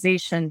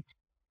organization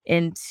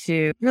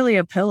into really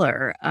a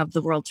pillar of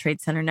the World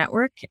Trade Center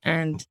network,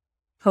 and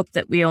hope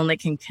that we only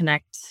can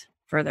connect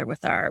further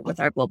with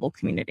our global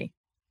community.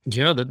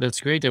 Yeah,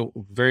 that's great. I'm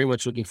very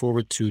much looking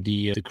forward to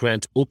the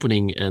grand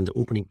opening and the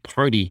opening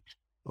party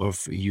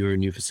of your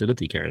new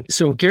facility, Karen.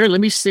 So, Karen, let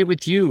me stay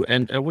with you,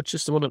 and I would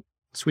just want to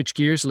switch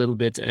gears a little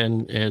bit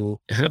and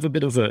have a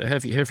bit of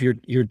have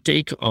your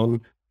take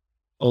on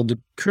the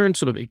current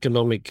sort of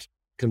economic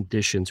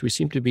conditions. We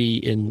seem to be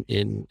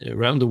in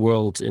around the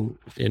world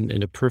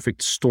in a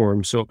perfect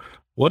storm. So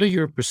what are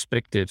your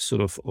perspectives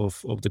sort of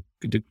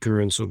the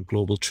current sort of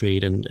global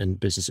trade and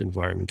business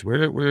environment?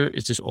 Where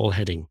is this all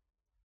heading?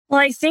 Well,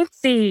 I think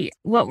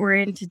what we're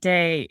in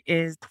today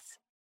is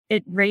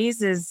it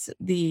raises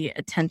the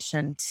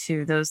attention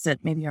to those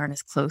that maybe aren't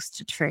as close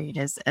to trade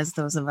as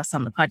those of us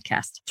on the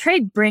podcast.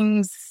 Trade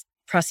brings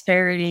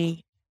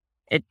prosperity,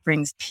 it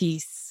brings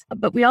peace,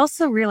 but we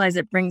also realize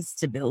it brings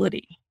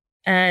stability.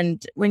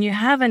 And when you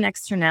have an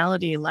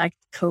externality like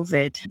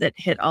COVID that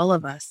hit all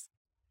of us,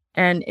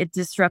 And it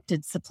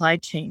disrupted supply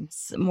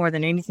chains more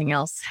than anything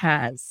else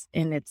has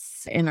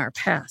in our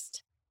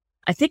past.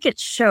 I think it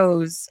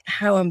shows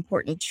how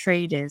important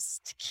trade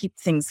is to keep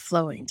things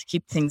flowing, to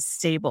keep things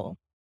stable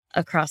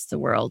across the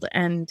world.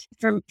 And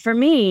for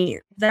me,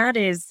 that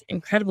is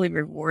incredibly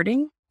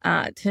rewarding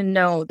to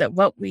know that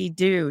what we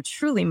do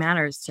truly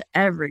matters to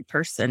every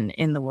person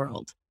in the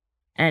world.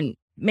 And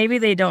maybe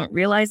they don't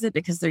realize it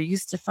because they're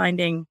used to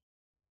finding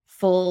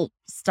full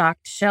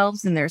stocked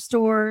shelves in their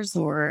stores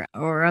or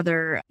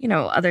other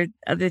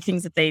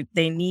things that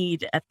they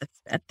need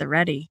at the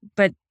ready.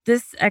 But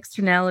this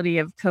externality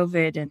of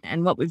COVID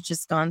and what we've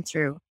just gone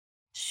through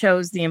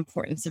shows the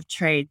importance of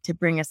trade to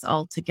bring us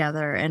all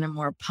together in a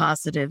more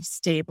positive,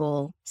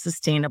 stable,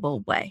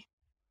 sustainable way.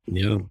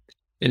 Yeah.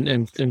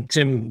 And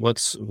Tim,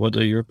 what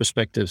are your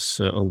perspectives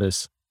on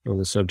this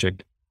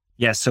subject?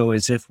 Yeah. So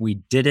as if we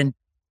didn't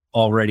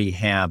already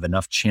have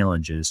enough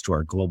challenges to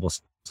our global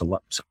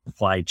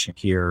supply chain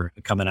here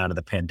coming out of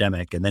the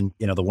pandemic, and then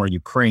the war in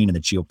Ukraine and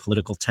the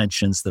geopolitical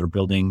tensions that are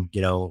building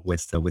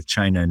with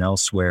China and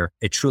elsewhere,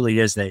 it truly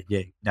is that,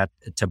 not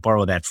to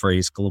borrow that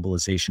phrase,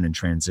 globalization and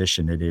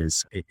transition. It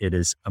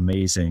is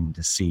amazing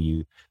to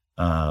see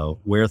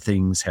where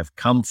things have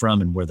come from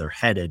and where they're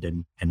headed.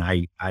 And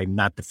I'm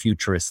not the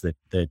futurist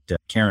that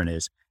Karen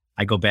is.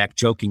 I go back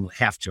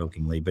half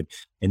jokingly, but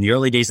in the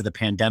early days of the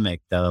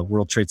pandemic, the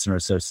World Trade Center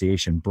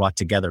Association brought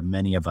together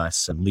many of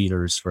us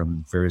leaders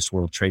from various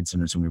World Trade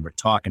Centers, and we were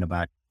talking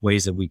about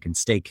ways that we can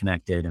stay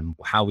connected and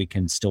how we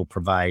can still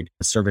provide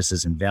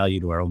services and value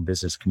to our own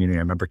business community.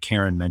 I remember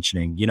Karen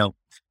mentioning,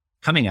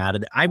 coming out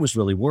of it, I was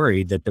really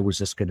worried that there was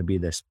just going to be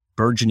this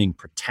burgeoning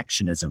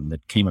protectionism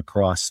that came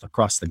across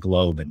the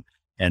globe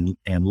and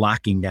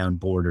locking down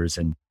borders.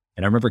 And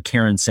I remember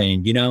Karen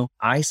saying,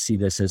 I see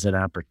this as an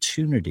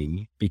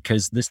opportunity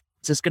because this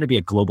is going to be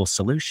a global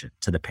solution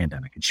to the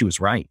pandemic. And she was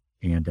right.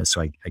 And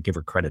so I give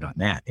her credit on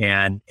that.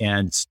 And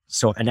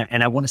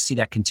I want to see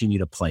that continue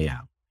to play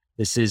out.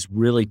 This is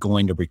really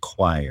going to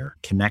require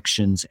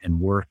connections and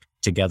work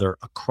together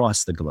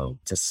across the globe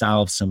to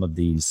solve some of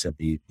these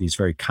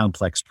very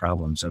complex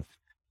problems of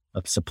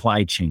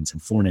supply chains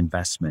and foreign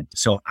investment.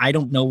 So I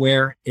don't know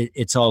where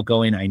it's all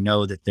going. I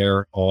know that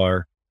there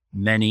are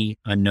many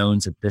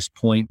unknowns at this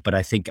point, but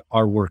I think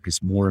our work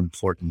is more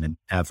important than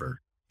ever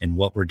in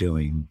what we're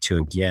doing to,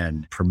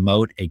 again,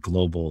 promote a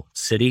global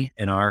city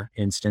in our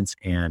instance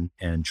and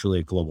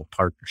truly a global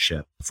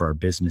partnership for our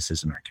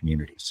businesses and our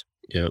communities.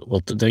 Yeah,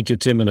 well, thank you,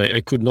 Tim. And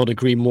I could not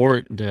agree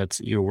more that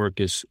your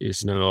work is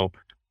now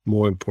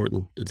more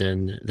important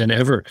than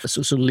ever.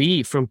 So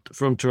Lee from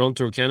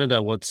Toronto,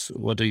 Canada,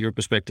 what are your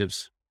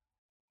perspectives?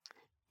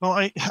 Well,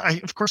 I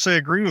of course I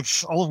agree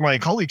with all of my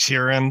colleagues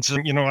here, and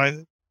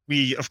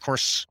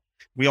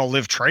we all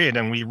live trade,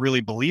 and we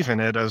really believe in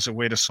it as a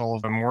way to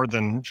solve more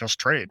than just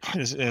trade,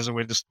 as a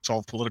way to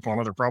solve political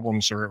and other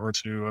problems, or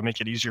to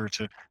make it easier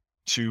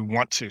to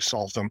want to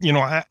solve them.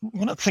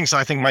 One of the things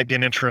I think might be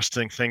an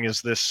interesting thing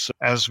is this: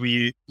 as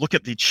we look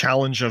at the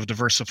challenge of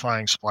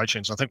diversifying supply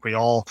chains, I think we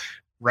all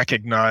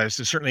recognize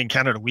that certainly in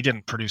Canada, we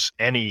didn't produce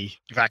any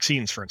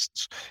vaccines, for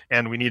instance,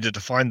 and we needed to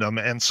find them.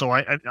 And so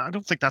I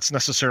don't think that's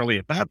necessarily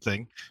a bad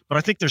thing, but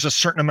I think there's a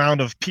certain amount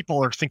of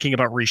people are thinking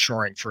about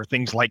reshoring for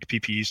things like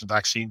PPEs and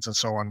vaccines and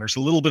so on. There's a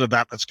little bit of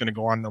that's going to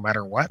go on no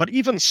matter what. But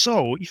even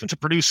so, even to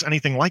produce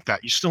anything like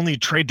that, you still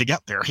need trade to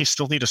get there. You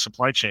still need a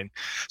supply chain.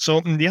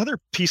 So the other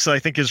piece that I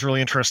think is really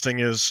interesting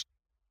is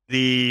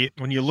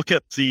when you look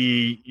at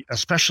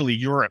especially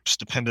Europe's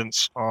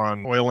dependence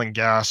on oil and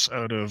gas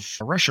out of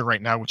Russia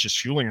right now, which is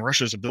fueling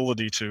Russia's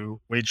ability to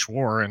wage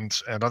war and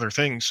other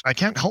things, I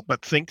can't help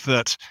but think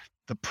that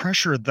the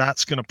pressure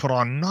that's going to put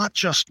on not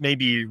just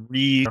maybe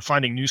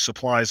finding new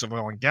supplies of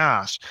oil and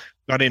gas,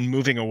 but in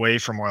moving away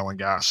from oil and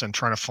gas and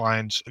trying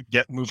to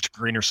move to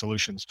greener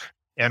solutions.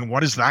 And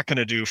what is that going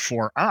to do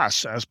for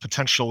us as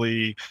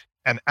potentially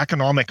an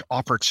economic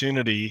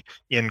opportunity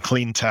in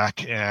clean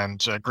tech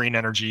and green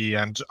energy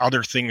and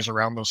other things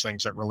around those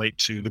things that relate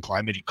to the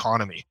climate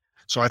economy?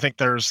 So I think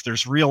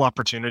there's real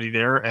opportunity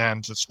there,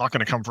 and it's not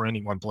going to come from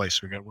any one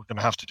place. We're going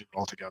to have to do it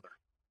all together.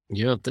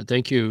 Yeah,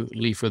 thank you,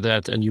 Lee, for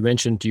that. And you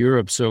mentioned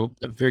Europe, so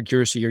I'm very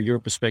curious to hear your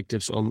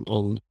perspectives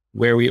on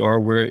where we are,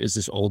 where is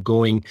this all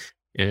going,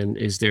 and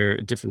is there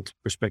a different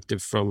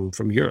perspective from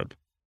Europe?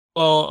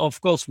 Well,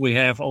 of course, we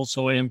have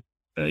also in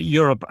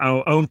Europe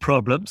our own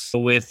problems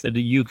with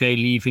the UK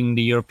leaving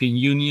the European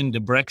Union, the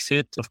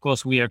Brexit. Of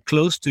course, we are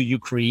close to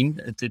Ukraine.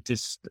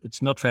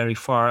 It's not very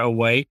far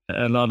away.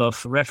 A lot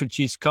of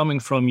refugees coming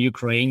from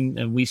Ukraine,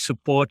 and we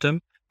support them.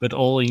 But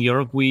all in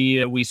Europe,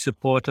 we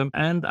support them.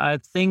 And I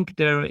think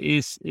there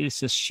is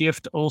a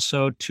shift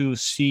also to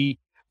see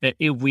that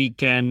if we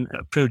can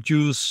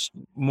produce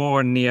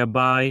more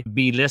nearby,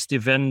 be less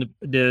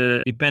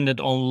dependent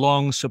on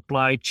long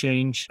supply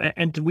chains,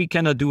 and we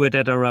cannot do it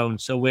at our own.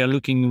 So we're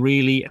looking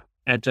really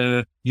at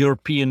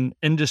European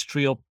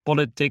industrial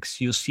politics.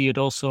 You see it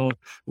also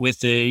with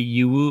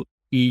the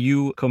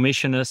EU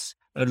commissioners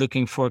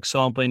looking, for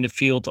example, in the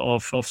field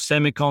of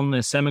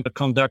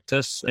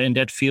semiconductors. In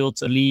that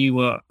field, Lee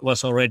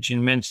was already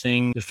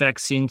mentioning the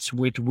vaccines,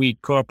 which we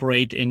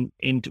cooperate in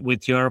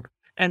with Europe.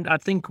 And I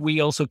think we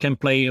also can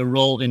play a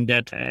role in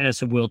that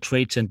as a World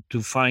Trade Center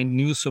to find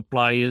new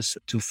suppliers,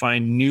 to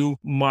find new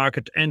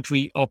market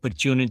entry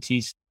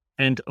opportunities,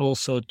 and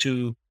also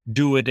to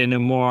do it in a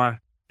more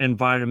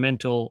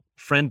environmental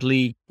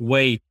friendly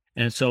way.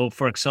 And so,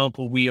 for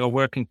example, we are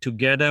working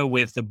together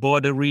with the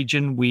border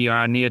region. We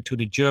are near to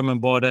the German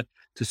border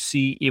to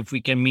see if we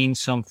can mean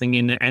something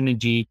in the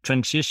energy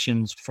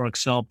transitions, for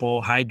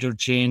example,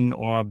 hydrogen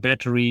or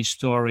battery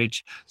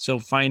storage. So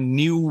find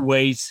new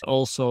ways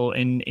also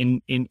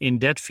in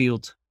that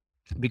field,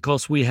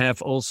 because we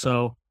have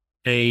also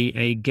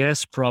a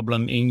gas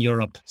problem in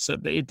Europe. So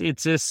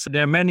it is,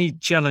 there are many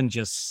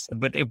challenges,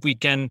 but if we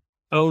can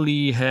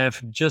only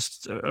have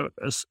just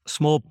a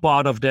small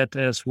part of that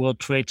as World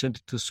Trade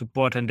Center to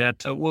support, and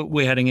that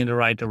we're heading in the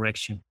right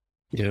direction.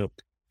 Yeah.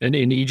 And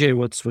in EJ,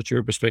 what's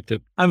your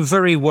perspective? I'm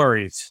very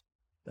worried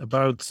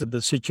about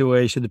the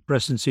situation, the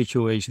present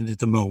situation at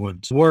the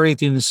moment.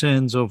 Worried in the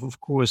sense of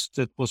course,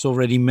 that was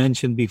already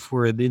mentioned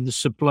before, in the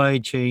supply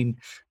chain,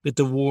 with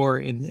the war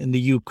in the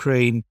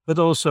Ukraine, but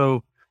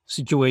also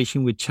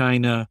situation with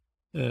China,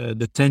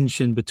 the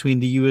tension between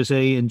the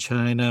USA and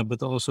China,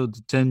 but also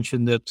the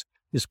tension that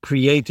is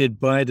created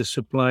by the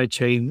supply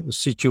chain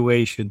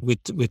situation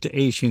with the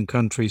Asian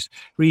countries.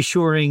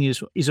 Reshoring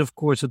is of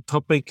course a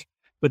topic,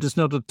 but it's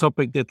not a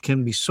topic that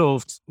can be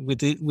solved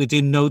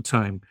within no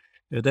time.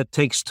 That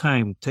takes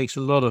time, takes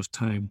a lot of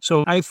time.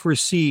 So I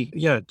foresee,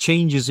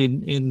 changes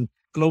in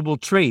global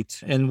trade,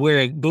 and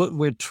where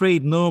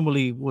trade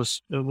normally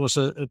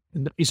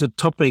is a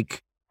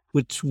topic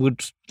which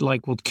would,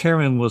 like what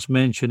Karen was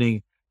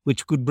mentioning,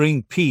 which could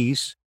bring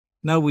peace.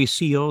 Now we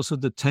see also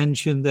the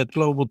tension that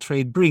global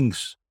trade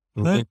brings.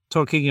 Right?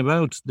 Talking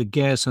about the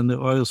gas and the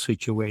oil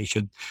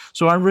situation.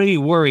 So I'm really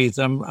worried.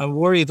 I'm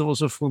worried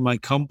also for my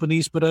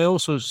companies, but I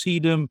also see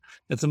them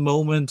at the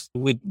moment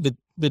with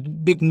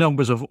big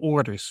numbers of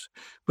orders.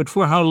 But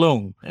for how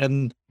long?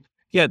 And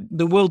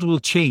the world will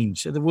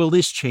change. The world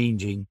is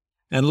changing.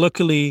 And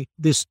luckily,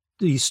 this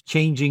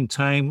changing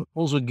time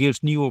also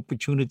gives new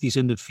opportunities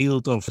in the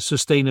field of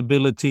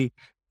sustainability,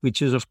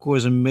 which is, of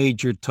course, a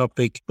major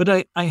topic.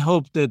 But I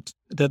hope that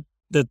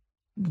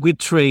with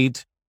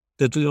trade,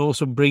 that we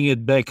also bring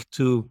it back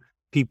to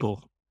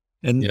people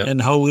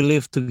and how we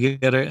live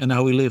together and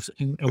how we live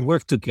and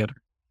work together.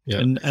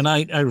 Yeah. And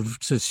I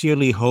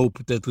sincerely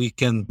hope that we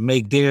can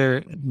make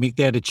there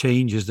the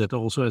changes that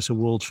also as a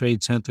World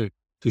Trade Center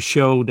to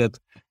show that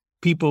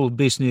people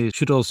business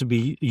should also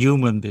be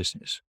human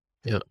business.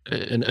 Yeah,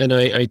 and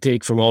I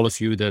take from all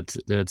of you that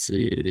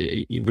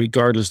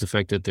regardless of the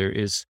fact that there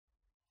is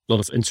a lot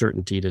of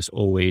uncertainty, there's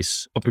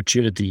always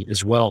opportunity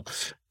as well.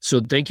 So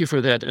thank you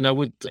for that. And I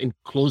would, in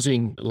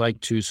closing,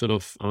 like to sort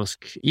of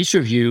ask each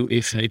of you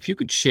if you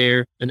could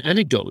share an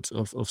anecdote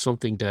of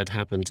something that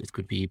happened. It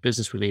could be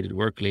business related,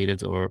 work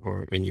related,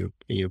 or in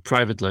your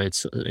private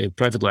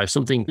life,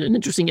 something, an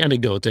interesting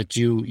anecdote that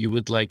you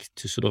would like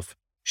to sort of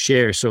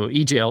share. So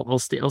EJ,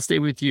 I'll stay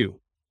with you.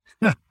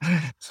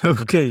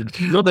 Okay.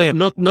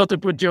 Not to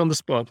put you on the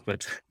spot,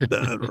 but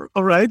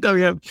all right. Oh,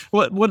 yeah.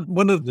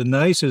 One of the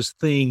nicest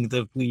things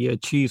that we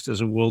achieved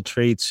as a World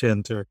Trade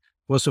Center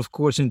was, of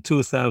course, in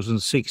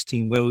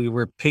 2016, where we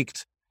were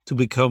picked to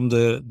become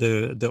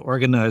the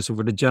organizer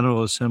for the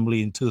General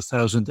Assembly in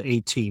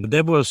 2018.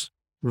 That was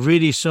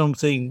really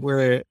something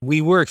where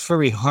we worked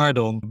very hard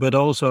on, but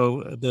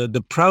also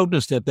the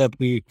proudness that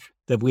we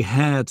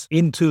had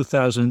in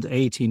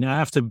 2018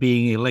 after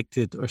being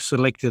elected or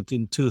selected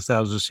in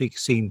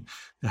 2016,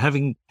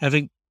 having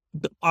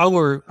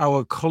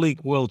our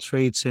colleague World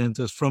Trade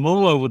Centers from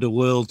all over the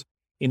world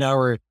in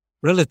our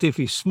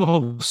relatively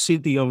small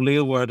city of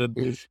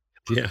Leeuwarden.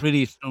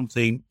 Really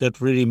something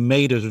that really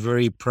made us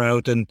very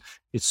proud, and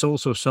it's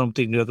also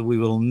something that we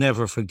will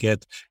never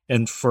forget.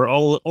 And for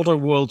all other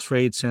World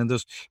Trade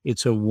Centers,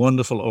 it's a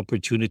wonderful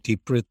opportunity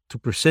to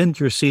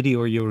present your city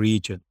or your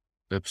region.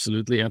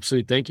 Absolutely.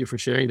 Thank you for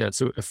sharing that.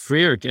 So,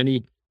 Freek,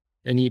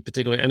 any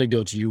particular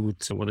anecdote you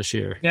would want to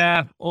share?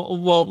 Yeah,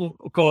 well,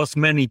 of course,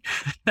 many.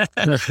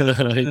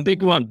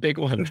 Big one.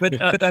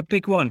 But I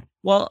pick one.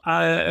 Well,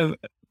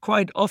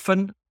 quite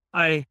often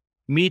I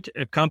meet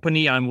a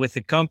company. I'm with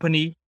a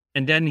company.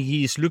 And then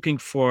he's looking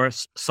for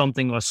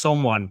something or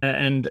someone.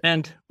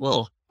 And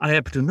well, I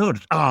happen to know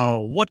that,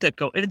 what a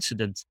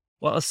coincidence.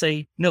 Well, I'll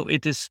say, no,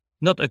 it is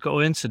not a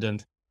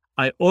coincidence.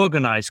 I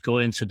organize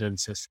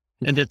coincidences.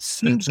 And it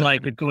seems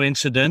like a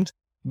coincidence.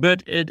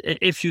 But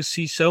if you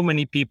see so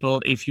many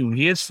people, if you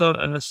hear so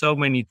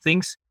many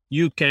things,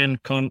 you can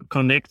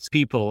connect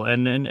people,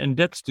 and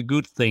that's the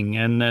good thing,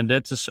 and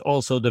that is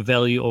also the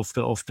value of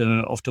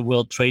the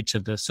World Trade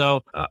Center.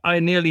 So I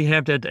nearly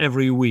have that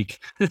every week.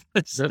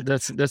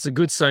 That's a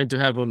good sign to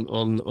have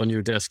on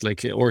your desk,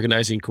 like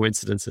organizing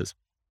coincidences.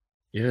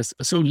 Yes.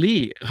 So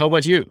Lee, how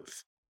about you?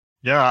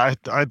 Yeah,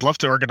 I'd love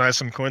to organize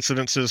some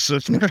coincidences.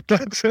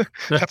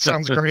 That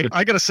sounds great.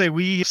 I got to say,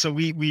 we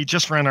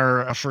just ran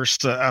our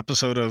first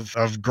episode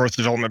of growth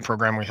development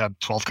program. We had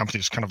 12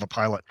 companies, kind of a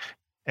pilot.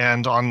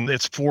 And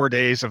it's 4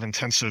 days of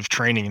intensive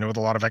training, with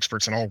a lot of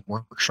experts and all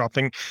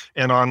workshopping.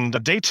 And on the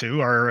day 2,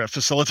 our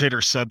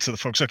facilitator said to the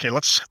folks, okay,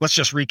 let's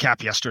just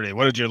recap yesterday.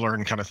 What did you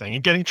learn, kind of thing?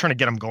 And trying to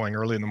get them going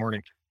early in the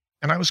morning.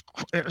 And I was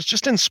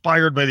just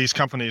inspired by these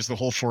companies the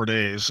whole 4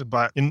 days,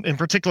 but in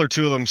particular,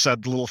 2 of them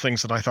said little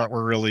things that I thought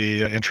were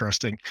really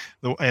interesting.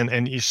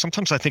 And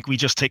sometimes I think we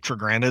just take for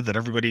granted that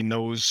everybody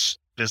knows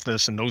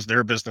business and knows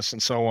their business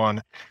and so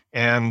on.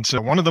 And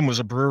one of them was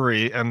a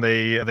brewery, and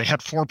they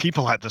had 4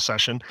 people at the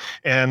session.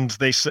 And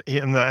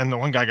the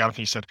one guy got up and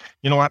he said,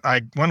 "You know what? I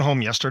went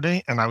home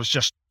yesterday and I was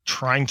just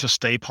trying to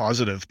stay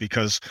positive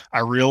because I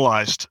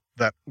realized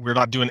that we're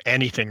not doing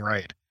anything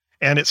right."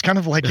 And it's kind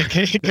of like,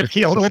 it can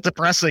be a little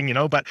depressing,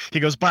 but he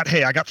goes, but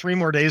hey, I got 3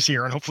 more days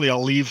here and hopefully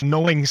I'll leave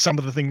knowing some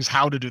of the things,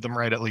 how to do them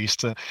right, at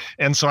least.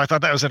 And so I thought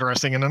that was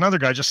interesting. And another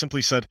guy just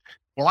simply said,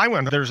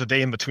 well, there's a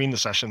day in between the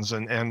sessions.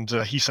 And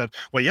he said,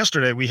 well,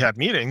 yesterday we had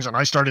meetings and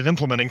I started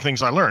implementing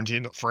things I learned.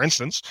 For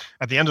instance,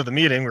 at the end of the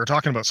meeting, we were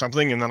talking about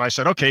something and then I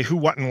said, okay, who,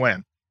 what, and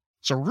when.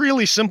 So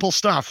really simple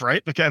stuff,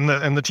 right? And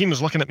the team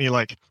was looking at me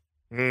like,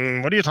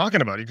 what are you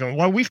talking about? You go,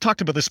 well, we've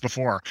talked about this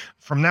before.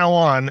 From now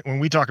on, when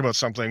we talk about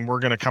something, we're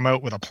going to come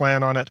out with a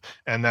plan on it,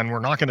 and then we're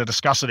not going to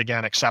discuss it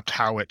again except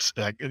how it's,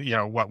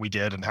 what we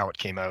did and how it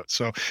came out.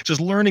 So just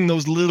learning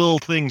those little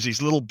things,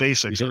 these little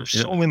basics, are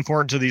so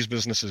important to these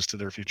businesses, to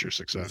their future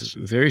success.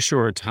 Very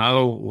short.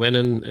 How, when,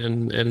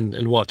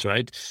 and what,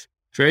 right?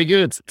 Very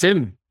good.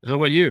 Tim, how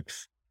about you?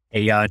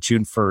 Hey,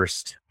 June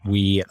 1st,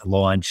 we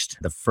launched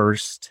the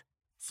first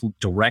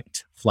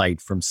direct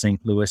flight from St.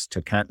 Louis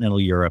to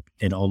continental Europe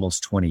in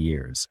almost 20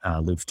 years.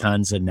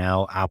 Lufthansa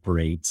now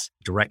operates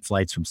direct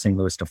flights from St.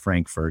 Louis to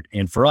Frankfurt.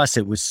 And for us,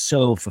 it was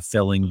so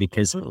fulfilling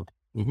because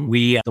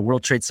the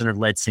World Trade Center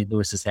led St.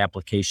 Louis's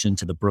application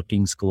to the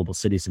Brookings Global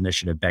Cities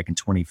Initiative back in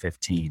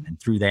 2015. And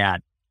through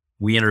that,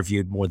 we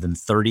interviewed more than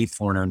 30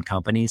 foreign-owned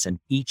companies, and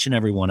each and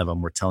every one of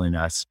them were telling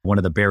us one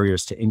of the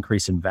barriers to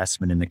increase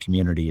investment in the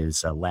community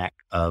is a lack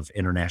of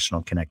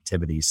international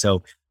connectivity.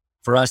 So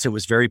for us, it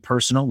was very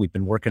personal. We've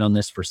been working on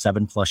this for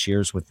 7+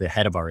 years with the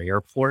head of our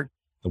airport.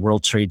 The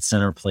World Trade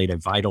Center played a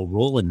vital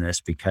role in this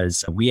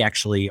because we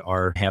actually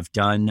have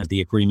done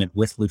the agreement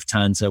with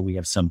Lufthansa. We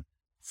have some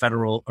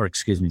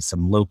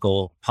some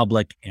local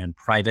public and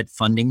private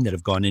funding that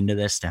have gone into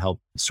this to help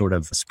sort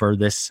of spur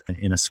this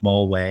in a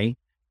small way.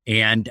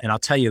 And I'll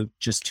tell you,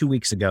 just 2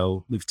 weeks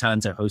ago,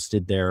 Lufthansa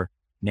hosted their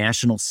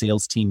national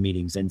sales team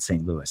meetings in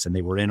St. Louis, and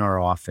they were in our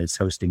office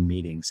hosting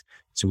meetings.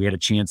 So we had a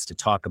chance to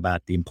talk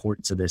about the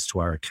importance of this to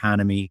our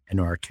economy and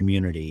our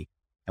community.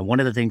 And one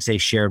of the things they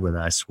shared with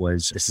us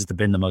was this has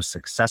been the most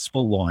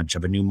successful launch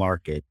of a new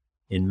market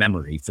in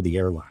memory for the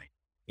airline.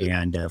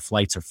 And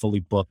flights are fully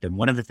booked. And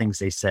one of the things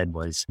they said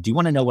was, do you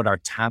want to know what our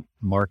top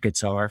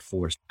markets are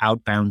for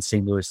outbound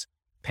St. Louis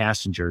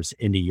passengers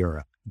into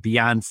Europe?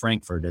 Beyond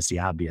Frankfurt is the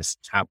obvious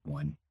top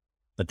one.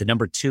 But the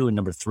number 2 and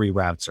number 3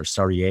 routes are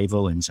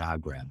Sarajevo and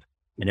Zagreb.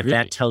 And if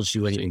that tells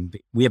you anything,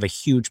 we have a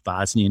huge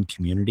Bosnian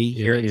community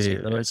here in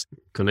St. Louis.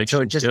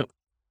 Connection. So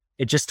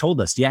it just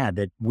told us,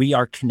 that we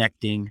are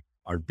connecting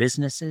our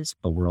businesses,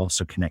 but we're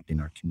also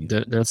connecting our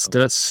community.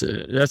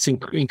 That's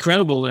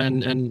incredible,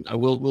 and I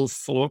will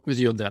follow up with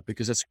you on that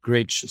because that's a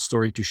great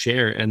story to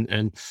share.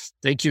 And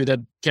thank you,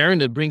 Karen.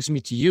 That brings me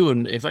to you.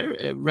 And if I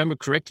remember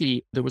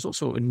correctly, there was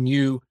also a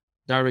new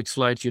direct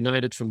flight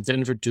United from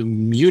Denver to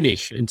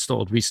Munich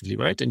installed recently,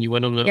 right? And you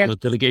went on a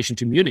delegation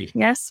to Munich.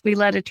 Yes, we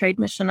led a trade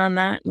mission on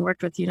that and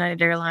worked with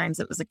United Airlines.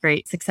 It was a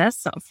great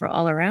success for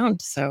all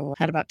around. So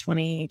had about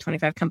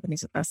 25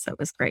 companies with us. So it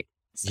was great.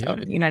 So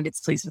United's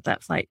pleased with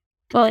that flight.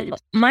 Well,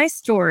 my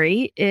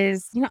story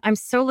is, I'm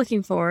so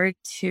looking forward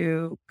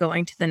to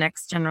going to the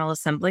next General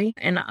Assembly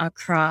in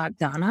Accra,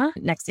 Ghana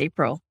next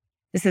April.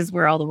 This is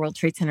where all the World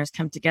Trade Centers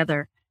come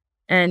together.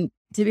 And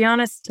to be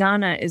honest,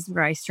 Ghana is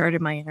where I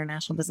started my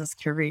international business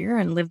career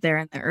and lived there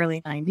in the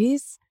early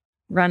 90s,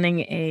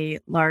 running a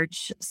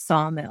large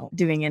sawmill,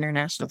 doing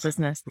international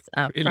business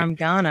from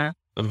Ghana.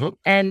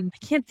 And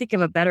I can't think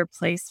of a better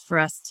place for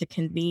us to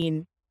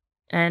convene.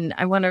 And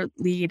I want to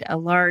lead a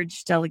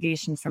large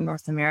delegation from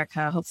North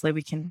America. Hopefully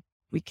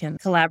we can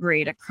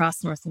collaborate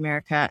across North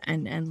America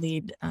and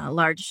lead a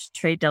large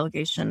trade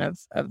delegation of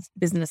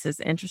businesses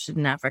interested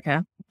in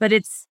Africa. But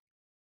it's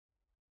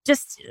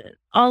just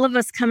all of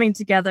us coming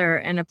together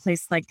in a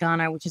place like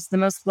Ghana, which is the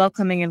most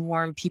welcoming and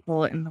warm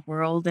people in the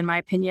world, in my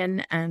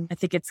opinion. And I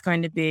think it's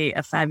going to be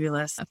a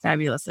fabulous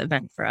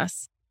event for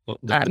us. Well,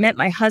 I met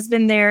my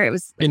husband there. It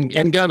was in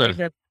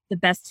Ghana. The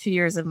best 2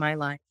 years of my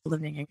life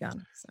living in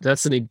Ghana. So.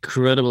 That's an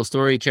incredible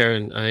story,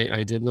 Karen.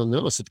 I did not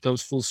know. So it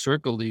comes full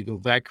circle. You go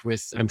back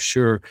with, I'm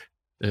sure,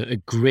 a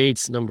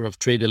great number of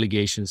trade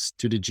delegations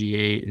to the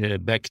GA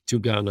back to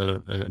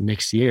Ghana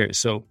next year.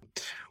 So,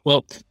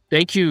 well,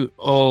 thank you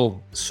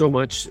all so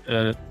much.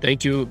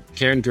 Thank you,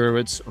 Karen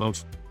Derwitz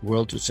of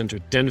World Trade Center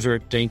Denver.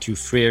 Thank you,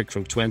 Freek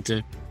from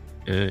Twente,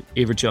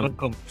 Evert-Jan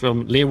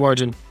from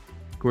Leeuwarden.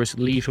 course,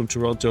 Lee from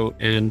Toronto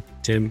and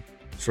Tim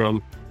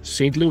from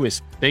St.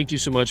 Louis. Thank you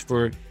so much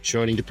for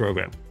joining the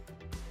program.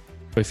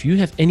 If you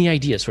have any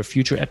ideas for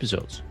future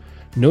episodes,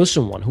 know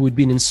someone who would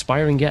be an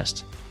inspiring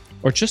guest,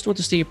 or just want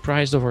to stay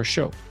apprised of our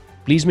show,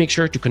 please make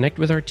sure to connect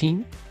with our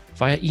team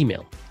via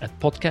email at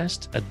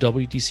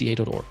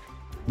podcast@wtca.org.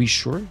 Be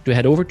sure to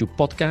head over to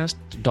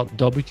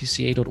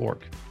podcast.wtca.org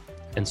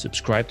and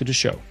subscribe to the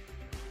show.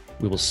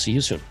 We will see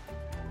you soon.